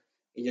kitekintünk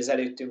így az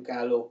előttünk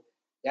álló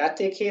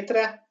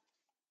játékhétre.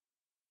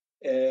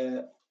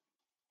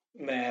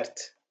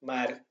 mert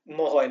már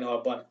ma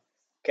hajnalban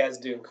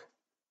kezdünk.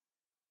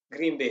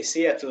 Green Bay,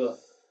 Seattle.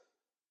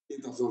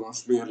 Itt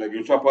azonos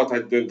mérlegű csapat,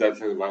 egy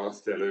döntetlen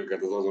választja el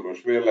őket az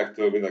azonos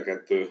mérlegtől, mind a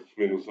kettő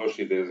mínuszos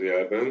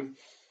idézőjelben.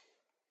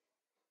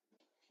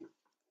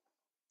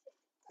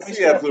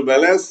 Seattle-ben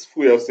lesz,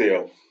 fúj a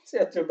szél.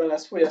 Seattle-ben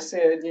lesz, fúj a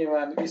szél,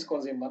 nyilván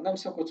Wisconsinban nem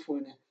szokott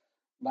fújni,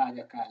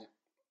 bánya-kánya.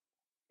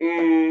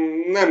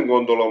 Nem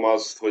gondolom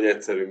azt, hogy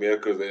egyszerű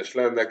mérkőzés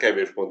lenne,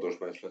 kevés pontos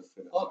meccs lesz.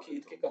 Aki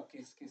itt kikap,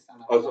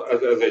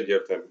 ez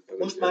egyértelmű.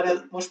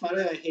 Most már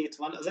olyan hét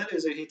van, az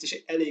előző hét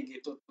is eléggé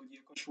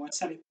tottógyilkos volt,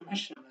 szerintem ez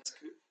sem lesz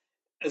kő.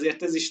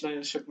 Ezért ez is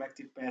nagyon sok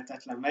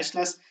megtippelhetetlen meccs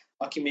lesz.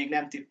 Aki még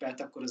nem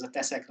tippelt, akkor az a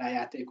Teszek rá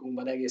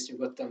játékunkban egész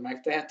nyugodtan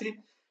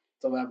megteheti.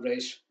 Továbbra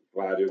is.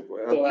 Várjuk.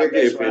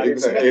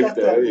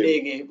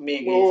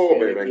 Még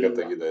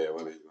rengeteg ideje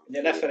van. Így van.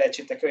 Ugye ne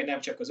felejtsétek, hogy nem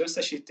csak az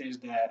összesítés,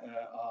 de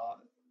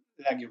a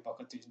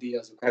legjobbakat is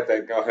díjazunk.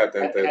 A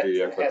hetente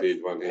díjakat,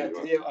 így van.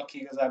 Aki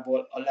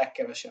igazából a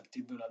legkevesebb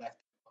tippből a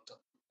legtöbb pontot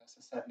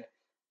összeszedni.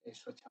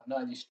 És hogyha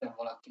nagy Isten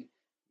valaki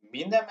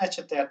minden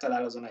meccset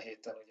eltalál azon a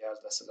héten, ugye az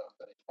lesz az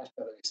aktuális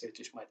mesterlövészét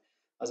is, majd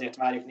azért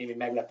várjuk némi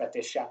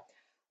meglepetéssel.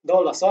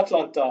 Dallas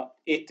Atlanta,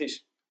 itt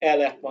is el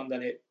lehet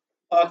mondani,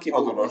 aki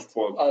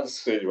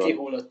az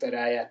kihullott a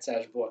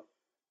rájátszásból.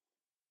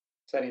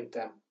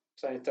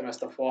 Szerintem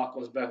ezt a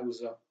Falcons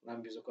behúzza,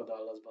 nem bízok a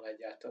Dallasban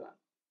egyáltalán.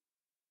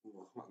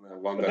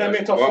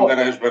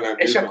 Vanderesben nem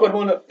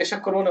bízom. És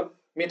akkor mondom,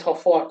 mintha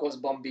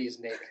Falconsban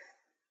bíznék.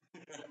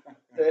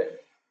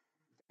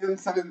 Én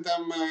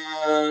szerintem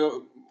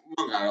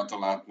magára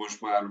talált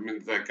most már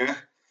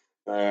mindezeke,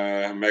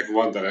 meg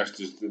Vanderest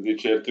is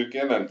dicsértük.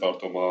 Én nem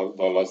tartom a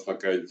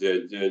Dallasnak egy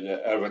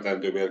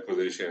elvetendő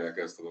mérkőzésének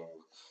ezt a dolgot.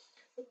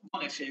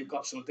 Van esélyük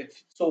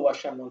abszolút, szóval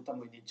sem mondtam,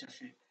 hogy nincs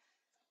esély.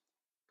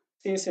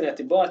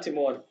 Cincinnati,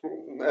 Baltimore.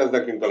 Ez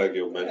nekünk a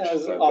legjobb meccs.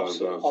 Ez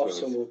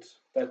abszolút.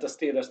 Tehát a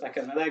Steelers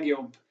neked a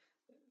legjobb.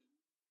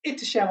 Itt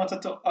is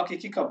elmondható, aki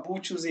kikap,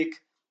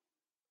 búcsúzik.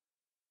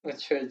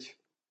 Úgyhogy...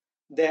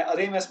 De a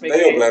Ravens még... De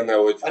jobb lenne,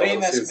 hogy a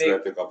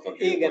Cincinnati kapnak.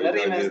 Igen, a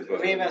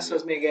Ravens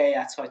az még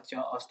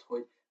eljátszhatja azt,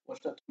 hogy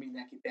most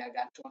mindenkit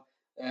elgácsol,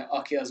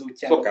 aki az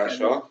útjába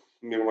szokása.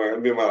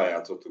 Mi már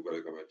eljátszottuk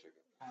velük a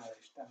meccseket. Hála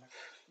Istennek.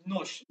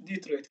 Nos,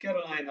 Detroit,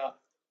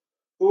 Carolina.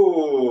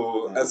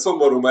 Ez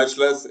szomorú meccs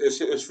lesz,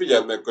 és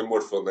figyeld meg, hogy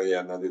most fognak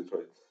ilyenni a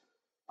Detroit.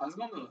 Azt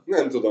gondolod?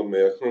 Nem tudom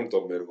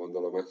miért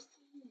gondolom ezt.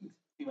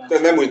 De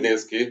nem úgy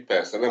néz ki,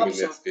 persze, nem úgy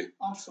néz ki.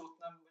 Abszolút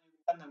nem,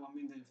 benne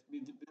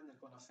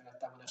van a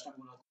feltámadás, nem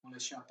gondoltam volna,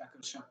 hogy se a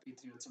Packers, se a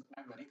Patriots-ot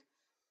megverik,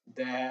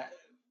 de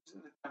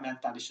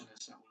mentálisan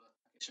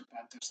összehullottak, és a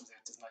Panthers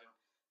azért ez nagyon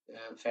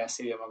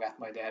felszívja magát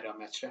majd erre a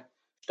meccsre.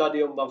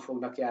 Stadionban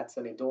fognak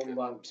játszani,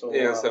 Domban, szóval...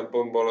 Ilyen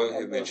szempontból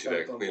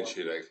nincs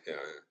hideg.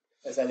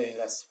 Ez előny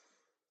lesz.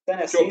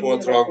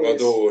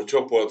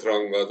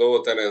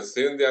 Csoportrangadó,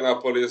 Tennessee,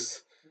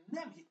 Indianapolis.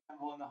 Nem hittem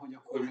volna, hogy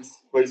akkor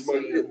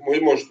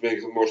hogy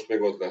most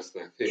még ott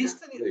lesznek.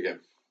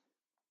 Igen.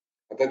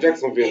 Hát a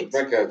Jacksonville-t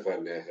meg kellett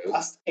venni ehhez.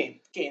 Azt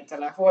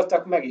kénytelenek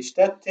voltak, meg is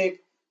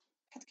tették.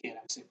 Hát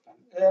kérem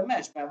szépen.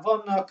 Meccsben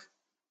vannak,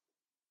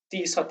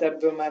 10-6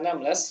 ebből már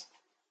nem lesz,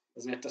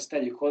 azért azt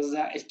tegyük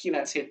hozzá. Egy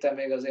 9 héttel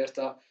még azért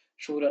a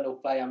súranó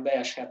pályán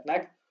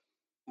beeshetnek.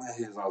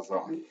 Nehéz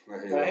azzal.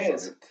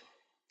 Nehéz.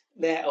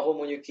 De ahol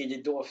mondjuk így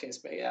egy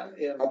Dolphins még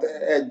él. Hát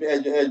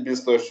egy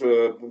biztos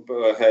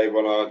hely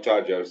van a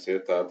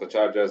Chargers-ét, tehát a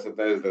Chargers-et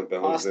nehéz lett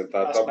behozni.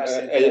 Tehát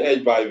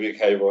egy bye week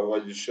hely van,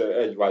 vagyis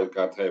egy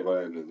wildcard hely van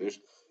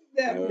elnézést.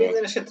 De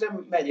minden esetre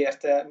megy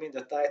érte mind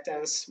a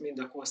Titans, mind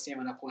a Colts,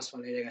 nyilván a Colts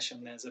van lényegesen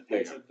nehezebb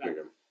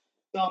helyzetben.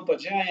 Tampa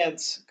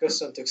Giants,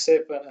 köszöntük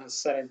szépen, ez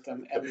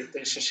szerintem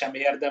említése sem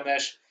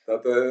érdemes.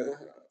 Tehát,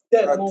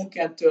 Ted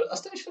Monkentől,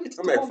 azt el is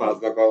felejtettük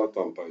megfáznak a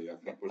tampaiak.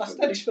 Azt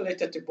el is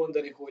felejtettük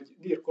mondani, hogy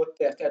Dirk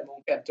Kotter Ted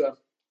Monkentől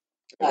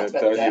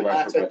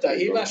átvette a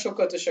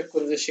hívásokat, és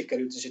akkor azért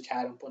sikerült is egy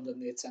 3 pontot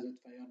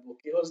 450 yardból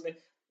kihozni.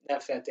 Nem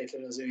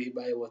feltétlenül az ő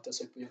hibája volt az,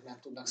 hogy mondjuk nem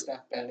tudnak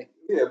snappelni.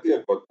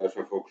 Milyen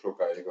kottásra fog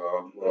sokáig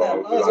a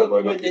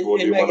világbajnoki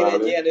góliumban állni?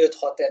 Megint egy ilyen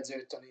 5-6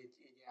 edzőtől így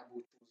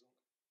elbúcsúzunk.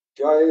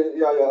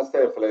 Ja, azt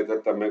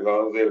elfelejtettem meg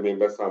az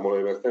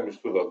élménybeszámolói, ezt nem is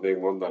tudod még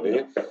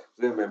mondani.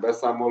 Az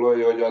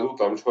élménybeszámolói, hogy az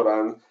utam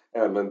során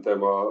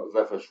elmentem az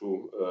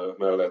FSU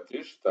mellett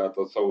is, tehát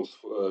a South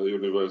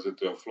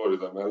University of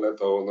Florida mellett,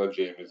 ahonnan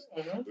James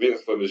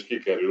Winston is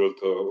kikerült.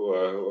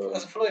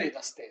 Az a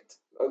Florida State.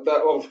 De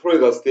a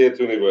Florida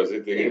State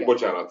University, igen.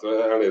 Bocsánat,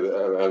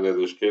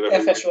 elnézést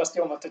kérem. FSU azt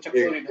jól mondta, csak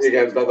Florida State.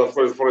 Igen, tehát a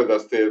Florida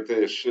State,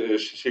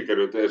 és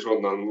sikerült, és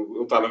onnan,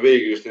 utána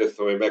végig is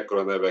néztem, hogy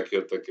mekkora nevek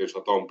jöttek, és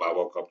a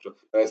Tampával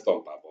kapcsolatban. Ez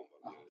Tampában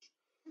van.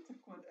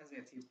 Akkor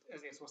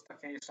ezért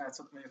hoztak el, és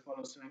srácot mondjuk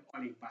valószínűleg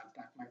alig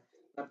bánták meg.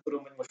 Nem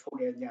tudom, hogy most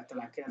fog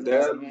egyáltalán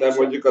kezdeni. De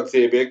mondjuk a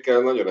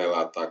CB-kkel nagyon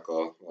ellátták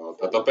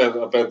tehát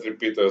a Patrick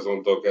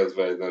Petersontól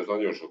kezdve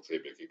nagyon sok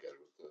CB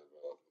kikerült.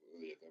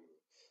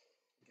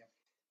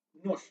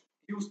 Nos,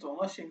 Houston,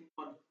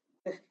 Washington,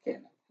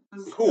 kérlek.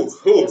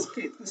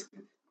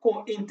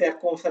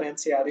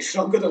 interkonferenciális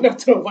rangadó, nem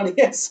tudom, van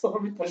ilyen szó,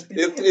 amit most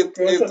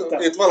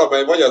itt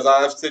valamely vagy az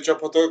AFC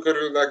csapatok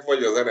körülnek,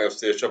 vagy az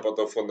NFC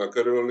csapatok fognak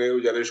körülni,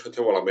 ugyanis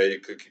hogyha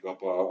valamelyik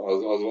kikap,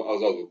 az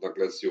azoknak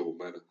lesz jó,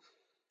 mert...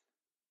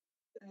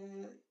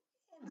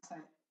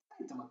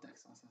 Szerintem a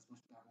Texans ezt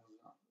most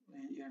behozza.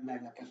 Ilyen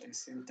meglepetés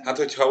szinten. Hát,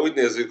 hogyha úgy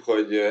nézzük,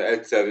 hogy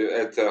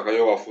egyszer ha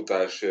jó a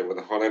futás,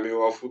 vagy ha nem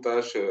jó a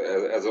futás,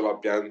 ez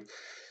alapján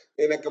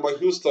én nekem a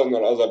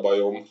Houstonnal az a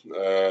bajom,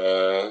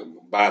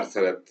 bár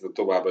szeret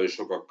továbbra is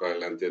sokakkal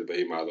ellentétben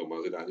imádom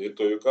az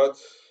irányítójukat,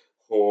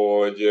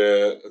 hogy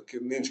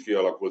nincs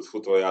kialakult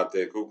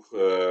futójátékuk,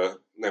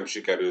 nem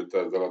sikerült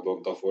ezzel a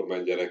Donta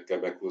Foreman gyerekkel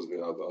meghúzni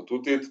a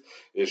tutit,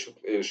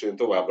 és én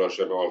továbbra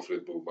sem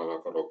Alfred Bookban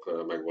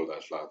akarok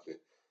megoldást látni.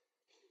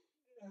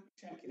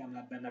 Senki nem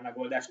lát benne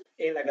megoldást.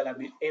 Én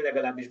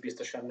legalábbis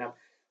biztosan nem.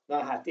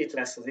 Na hát itt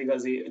lesz az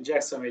igazi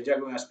Jacksonville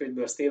Jaguars,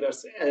 Pittsburgh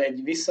Steelers,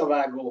 egy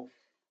visszavágó,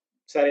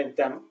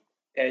 szerintem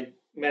egy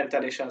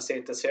mentálisan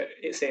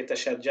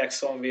szétesett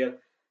Jacksonville,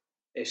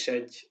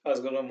 és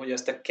azt gondolom, hogy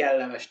ezt a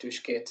kellemes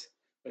tüskét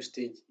most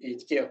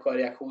így ki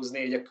akarják húzni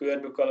így a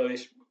körbük alól,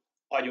 és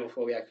agyon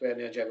fogják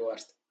verni a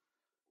Jaguars-t.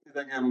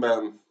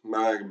 Idegenben,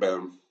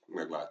 melegben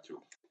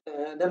meglátjuk.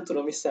 Nem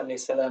tudom,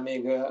 visszaemlékszel el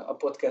még a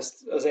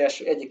podcast, az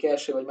egyik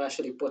első vagy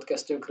második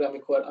podcastünkre,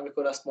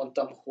 amikor azt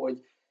mondtam,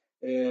 hogy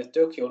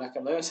tök jó,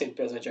 nekem nagyon szép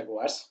ez a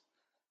Jaguars,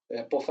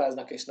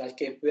 pofáznak és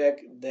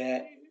nagyképűek,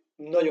 de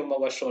nagyon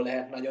magasról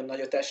lehet nagyon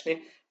nagyot esni.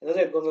 Én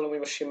azért gondolom, hogy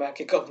most simán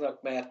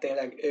kikapnak, mert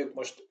tényleg ők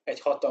most egy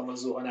hatalmas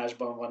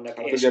zuhanásban vannak.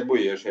 Hát ugye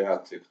Bujé se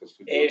játszik.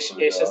 És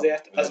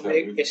ezért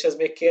ez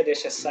még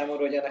kérdéses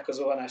számomra, hogy ennek a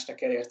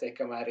zuhanásnak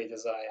elérték-e már így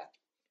az alját.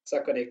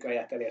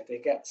 Szakadékalját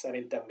elérték-e?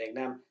 Szerintem még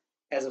nem.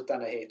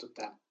 Ezután a hét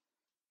után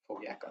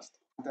fogják azt.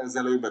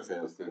 Ezzel ők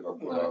befejezték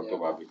akkor a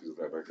további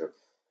küzdelmeket.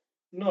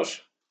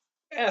 Nos,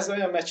 ez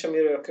olyan meccs,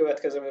 amiről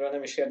következőről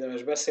nem is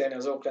érdemes beszélni.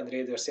 Az Oakland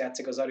Raiders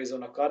játszik az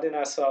Arizona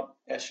Cardinals-szal.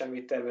 Ezt sem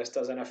így tervezte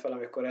az NFL,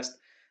 amikor ezt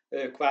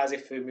kvázi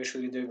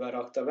főműsoridőben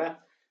rakta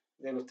be.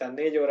 Délután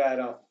 4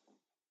 órára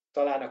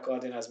talán a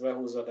Cardinals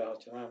behúzza, de ha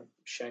nem,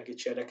 senkit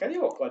se érdekel.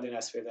 Jó a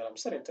Cardinals védelem.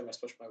 Szerintem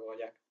ezt most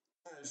megoldják.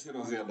 És jön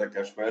az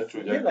érdekes meccs.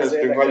 Ugye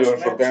köztünk nagyon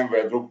sok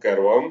Denver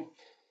Drucker van,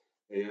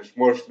 és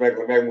most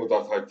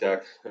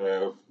megmutathatják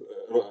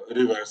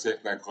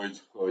Riverséknek,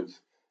 hogy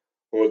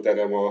hol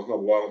terem a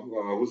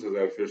 20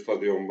 000 fő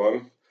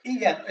stadionban.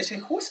 Igen, és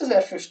egy 20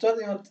 000 fő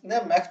stadiont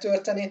nem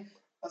megtölteni,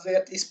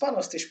 azért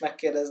Ispanost is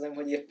megkérdezném,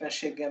 hogy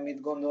éppenséggel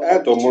mit gondol.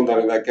 El tudom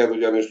mondani neked,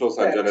 ugyanis Los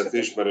Angeles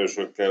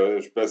ismerősökkel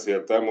is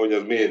beszéltem, hogy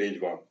ez miért így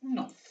van.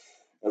 No.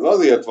 Ez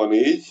azért van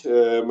így,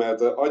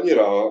 mert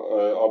annyira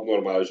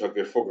abnormálisak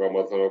és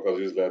fogalmatlanok az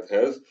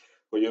üzlethez,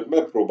 hogy ők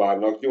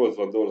megpróbálnak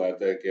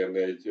 $80 elkérni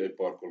egy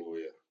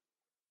parkolóért.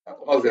 Hát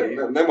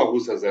azért nem a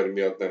 20 000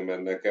 miatt nem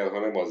mennek el,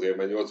 hanem azért,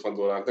 mert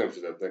 $80 nem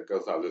fizetnek el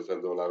a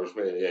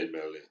 $150 jegy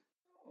mellé.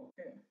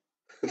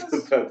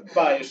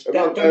 Bájos.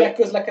 De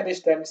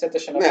tömegközlekedés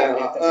természetesen nem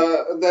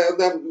létezik.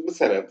 De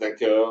szeretnek.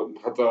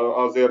 Hát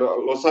azért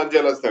Los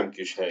Angeles nem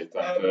kis hely.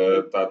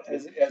 Tehát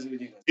ez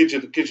úgy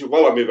igaz. Kicsit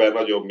valamivel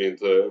nagyobb,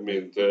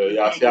 mint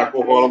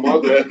Jászjákóhalma,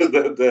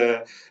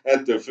 de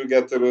ettől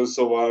függetlenül,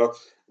 szóval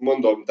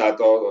mondom, tehát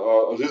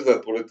az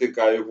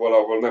üzletpolitikájuk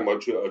valahol nem a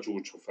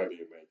csúcs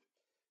felé megy.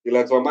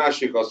 Illetve a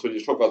másik az, hogy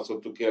sokat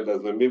szoktuk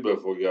kérdezni, hogy miből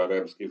fogja a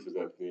Rams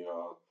kifizetni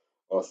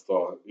azt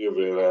a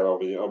jövőre,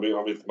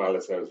 amit már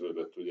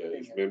leszerződött, ugye,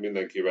 és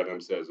mindenkivel nem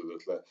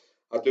szerződött le.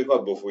 Hát ők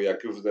abból fogják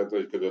kifizetni,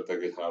 hogy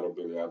kötöttek egy $3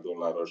 milliárd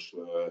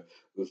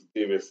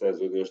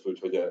tévészerződést,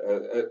 úgyhogy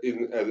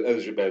ez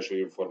is belső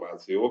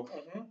információ.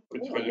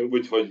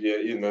 Úgyhogy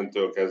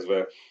innentől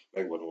kezdve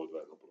megvan oldva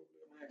ez a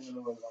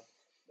probléma.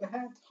 De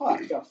hát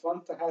hardcap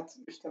van, tehát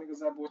Isten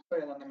igazából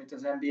olyan lenne, mint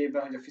az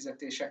NBA-ben, hogy a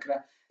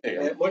fizetésekre.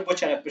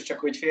 Bocsánat, most csak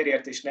hogy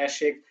félreértés ne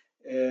essék,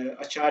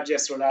 a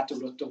Chargersről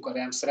átugrottunk a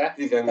Ramsre.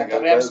 Tehát a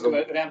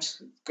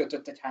Rams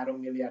kötött egy $3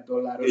 milliárd,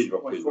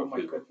 vagy fog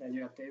majd kötni egy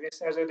olyan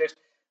tévészerződést.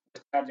 A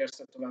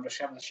Chargersre továbbra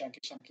sem lesz senki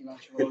sem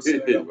kíváncsi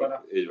valószínűleg abban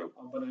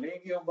a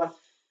régióban.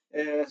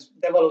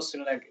 De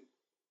valószínűleg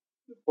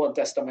pont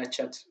ezt a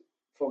meccset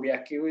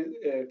fogják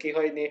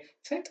kihagyni.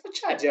 Szerintem a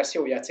Chargers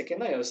jó játszik, én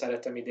nagyon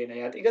szeretem idén a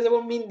játék.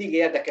 Igazából mindig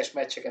érdekes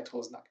meccseket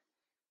hoznak.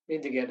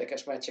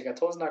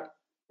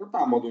 A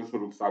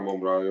támadósoruk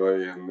számomra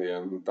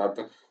ilyen,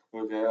 tehát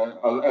ugye,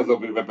 ez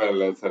amiben bele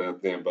lehet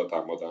szeretni ebbe a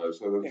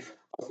támadást.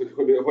 Az,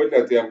 hogy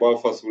lehet ilyen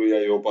balfaszul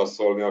ilyen jó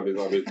passzolni,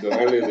 amit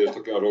elnézést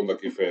a ronda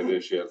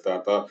kifejezésért.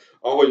 Tehát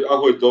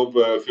ahogy dob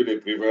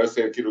Philip Rivers,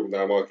 én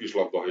kirúgnám a kis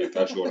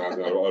labdahajítás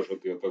során alsó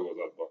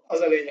tiltakozatba. Az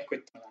a lényeg,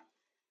 hogy talán.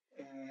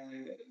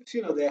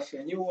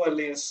 Philadelphia, New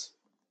Orleans,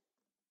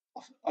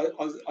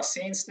 a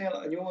Saintsnél,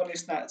 a New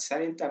Orleansnál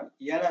szerintem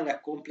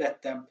jelenleg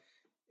komplettebb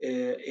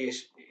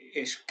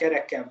és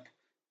kerekebb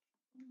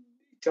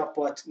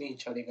csapat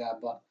nincs a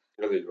ligában.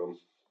 Ez így van.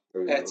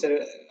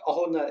 Egyszerűen,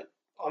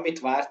 amit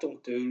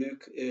vártunk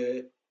tőlük,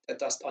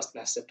 azt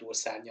messze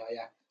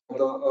túlszárnyalják.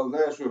 Az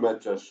első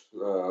meccses,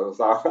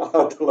 az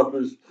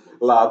általam is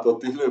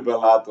látott, időben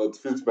látott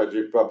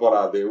Fitzmagic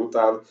parádé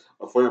után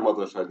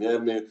folyamatosan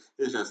nyerni,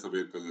 és ezt a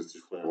mérkőzést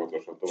is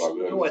folyamatosan tovább.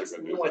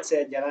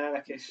 8-1-jel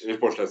állnak, és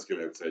most lesz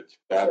 9-1.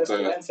 Tehát,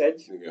 lesz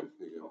 9-1? Igen.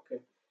 Okay.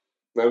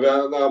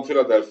 De a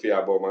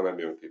Philadelphiából már nem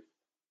jön ki.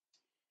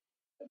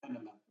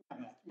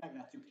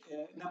 Meglátjuk.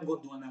 Nem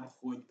gondolnám,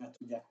 hogy be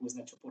tudják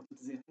húzni a csoportot.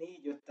 Azért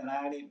 4-5-tel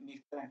állni,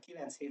 még talán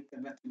 9-7-tel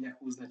be tudják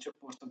húzni a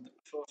csoportot, de a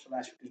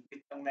sorsolásuk is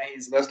bitang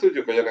nehéz. De ezt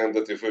tudjuk, hogy a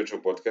rendeti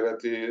főcsoport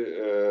keleti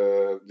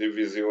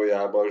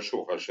divíziójában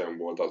sohasem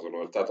volt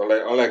azonos. Tehát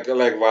a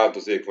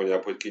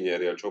legváltozékonyabb, hogy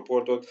kinyeri a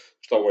csoportot,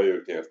 és tavaly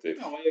ők nyerték.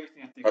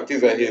 A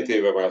 17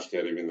 éve más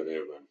nyeri minden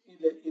évben.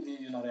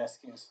 Idén jön a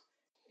Redskins.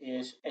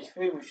 És egy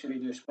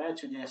főműsoridős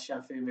meccs, ugye ezt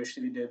sem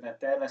főműsoridőben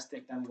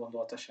tervezték, nem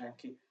gondolta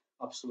senki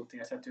abszolút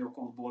érthető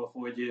okokból,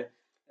 hogy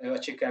a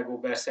Chicago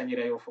Bears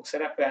ennyire jól fog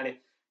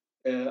szerepelni.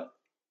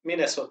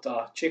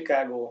 Minnesota,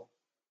 Chicago.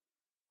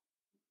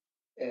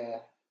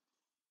 Én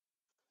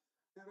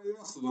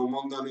azt tudom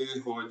mondani,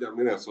 hogy a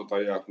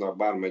Minnesota-iaknak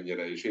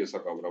bármennyire is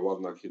északabbra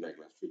vannak, hideg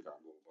lesz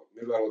Chicagóban.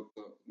 Mivel ott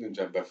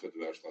nincsen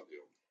befedve a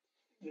stadion.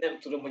 Nem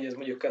tudom, hogy ez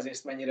mondjuk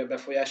Cousins mennyire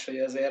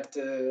befolyásolja, azért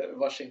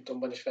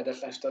Washingtonban is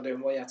fedetlen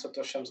stadionban játszott,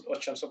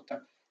 ott sem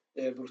szoktak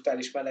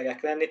brutális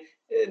melegek lenni.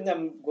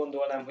 Nem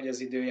gondolnám, hogy az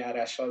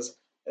időjárás az,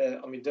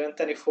 ami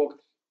dönteni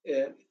fog.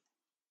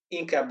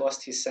 Inkább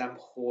azt hiszem,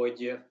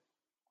 hogy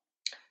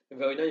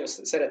mivel hogy nagyon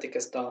szeretik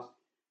ezt a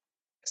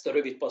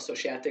rövid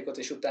passzos játékot,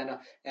 és utána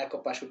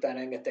elkapás után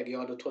rengeteg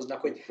yardot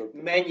hoznak, hogy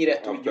mennyire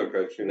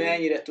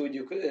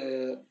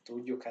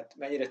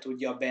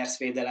tudja a Bears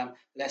védelem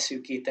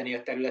leszűkíteni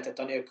a területet,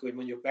 anélkül, hogy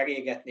mondjuk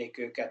megégetnék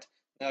őket,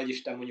 nehogy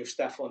Isten mondjuk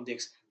Stephon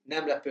Diggs,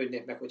 nem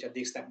lepődnék meg, hogyha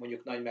Diggsnek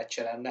mondjuk nagy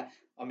meccse lenne,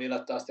 ami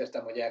alatt azt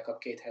értem, hogy elkap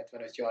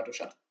 275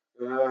 yardosat.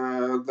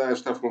 De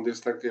Stephon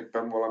Diggsnek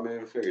éppen valami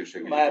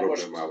egészségügyi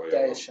problémával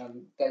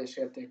van. Teljes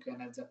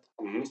értékűen edzett.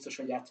 Biztos,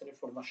 hogy játszani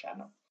fog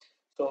vasárnap.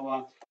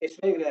 Szóval, és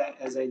végre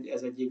ez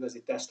egy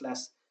igazi teszt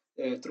lesz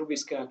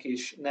Trubiskynek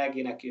is,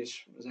 Nagyinek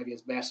is, az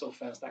egész Bears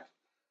offense-nek.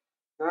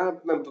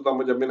 Hát nem tudom,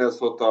 hogy a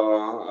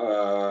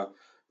Minnesota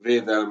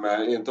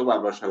védelme, én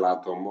továbbra sem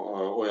látom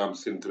olyan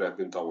szintűre,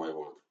 mint tavaly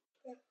volt.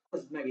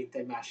 Az megint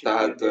egy másik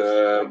kérdés.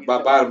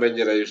 Tehát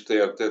bármennyire is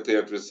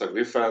tért vissza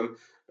Griffin,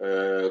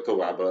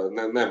 továbbra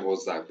nem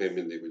hozzák még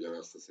mindig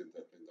ugyanazt a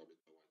szintet, mint amit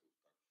tavaly.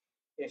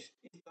 És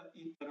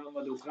itt a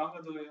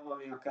rangadója,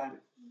 ami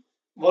akár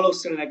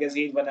valószínűleg ez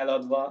így van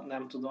eladva,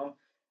 nem tudom,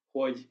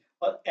 hogy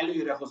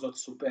előrehozott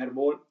Super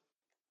Bowl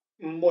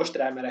most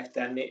rámerek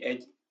tenni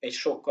egy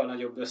sokkal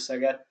nagyobb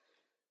összeget,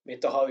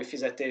 mint a havi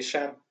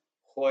fizetésem,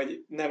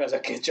 hogy nem ez a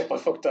két csapat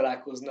fog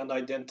találkozni a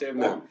nagy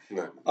döntőben.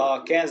 Nem.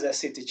 A Kansas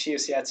City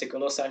Chiefs játszik a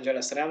Los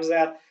Angeles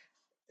Rams-el,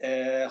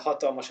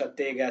 hatalmasat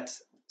téged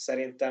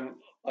szerintem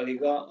a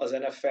liga, az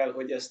NFL,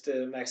 hogy ezt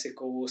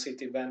Mexico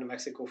City-ben,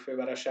 Mexikó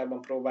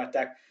fővárosában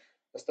próbálták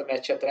ezt a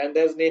meccset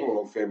rendezni. Hall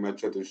of Fame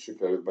meccset is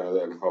sikerült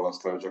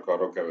elhalasztani, csak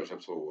arra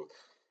kevesebb szó volt.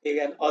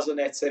 Igen, azon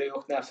egyszerű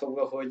oknál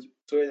fogva, hogy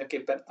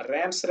tulajdonképpen a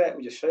Ramsre,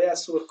 ugye saját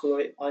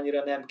szurkolói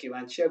annyira nem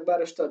kíváncsiak,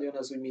 bár a stadion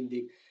az úgy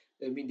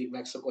mindig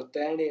meg szokott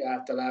elni,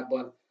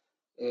 általában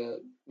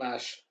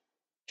más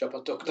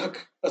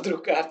csapatoknak a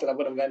druk,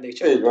 általában a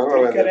vendégcsapatok. Így van,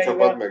 a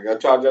vendégcsapat meg a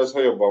Chargers, ha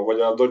jobban, vagy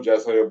a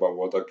Dodgers, ha jobban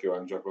voltak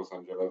kíváncsiak Los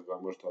Angelesben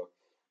most a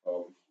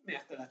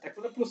mérteletek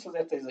van, plusz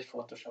azért ez egy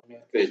fontosabb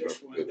mérkőzés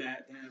volt,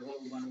 de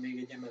valóban még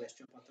egy MLS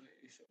csapatra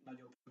is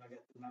nagyobb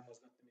tömeget tudnám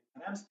mozgatni, mint a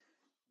Rams.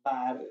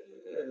 Bár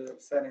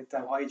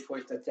szerintem, ha így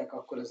folytatják,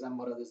 akkor ez nem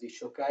marad az is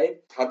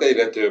sokáig. Hát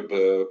egyre több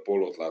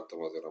pólót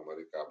láttam azért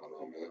Amerikában,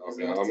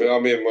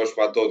 ami most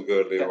már Todd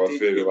Gurley van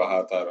félve a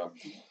hátára.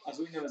 Az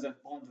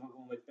úgynevezett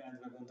bandwagon vagy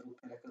bandwagon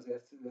drukkerek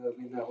azért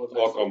mindenhol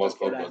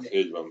alkalmazkodnak,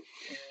 így van.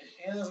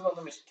 Én azt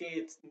mondom, és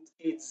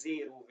két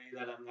zéró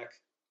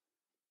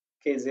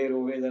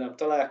védelem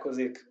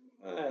találkozik,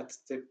 hát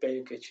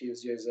tippeljünk egy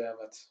Chiefs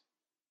győzelmet.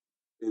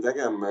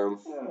 Idegenben?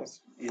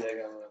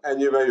 Idegenben.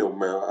 Ennyivel jobb,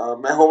 mert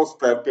Mahomes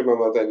per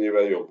pillanat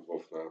ennyivel jobb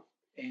Goffnál.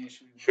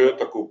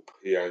 Sőt, a kup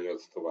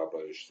hiányod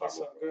továbbra is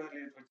számomra.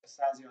 Gurley-t, hogyha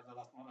 100 yard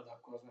alatt marad,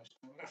 akkor most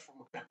meg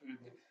fogok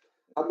repülni.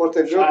 Hát most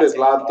egy Gurley-t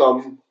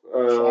láttam,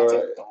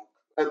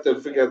 ettől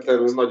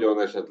függetlenül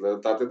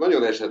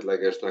nagyon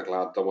esetlegesnek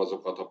láttam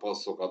azokat a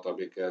passzokat,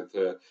 amiket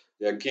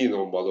ilyen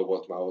kínomba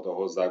dobott már oda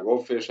hozzá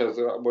Goff, és ez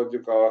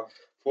mondjuk a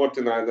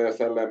 49ers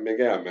ellen még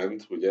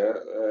elment, ugye?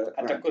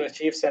 Hát nem. Akkor a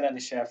Chiefs ellen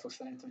is el fog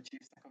szerintem, hogy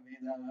Chiefsnek a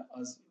védelme,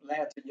 az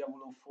lehet, hogy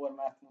javuló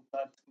formát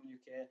mutat,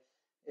 mondjuk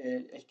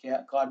egy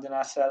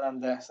Cardinals ellen,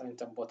 de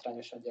szerintem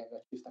botrányosan gyenge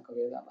a Chiefsnek a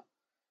védelme.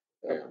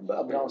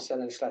 A Browns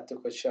ellen is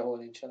láttuk, hogy sehol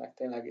nincsenek,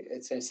 tényleg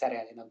egyszerűen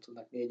szerelni nem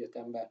tudnak 4-5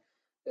 ember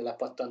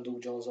lepattan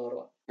Duke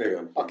Johnsonról.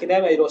 Igen. Aki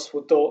nem egy rossz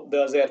futó,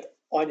 de azért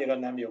annyira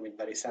nem jó, mint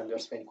Barry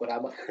Sanders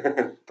fénykorában.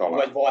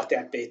 Vagy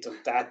Walter Payton,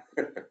 tehát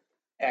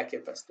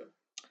elképesztő.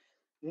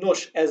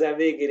 Nos, ezzel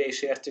végére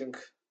is értünk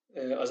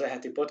az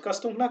eheti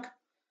podcastunknak.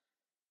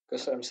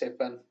 Köszönöm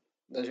szépen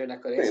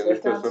Dezsőnek a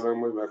részvételt. Én is köszönöm,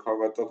 hogy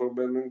meghallgattatok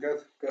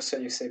bennünket.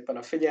 Köszönjük szépen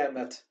a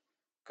figyelmet.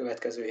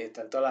 Következő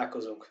héten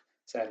találkozunk.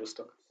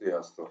 Szervusztok!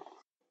 Sziasztok!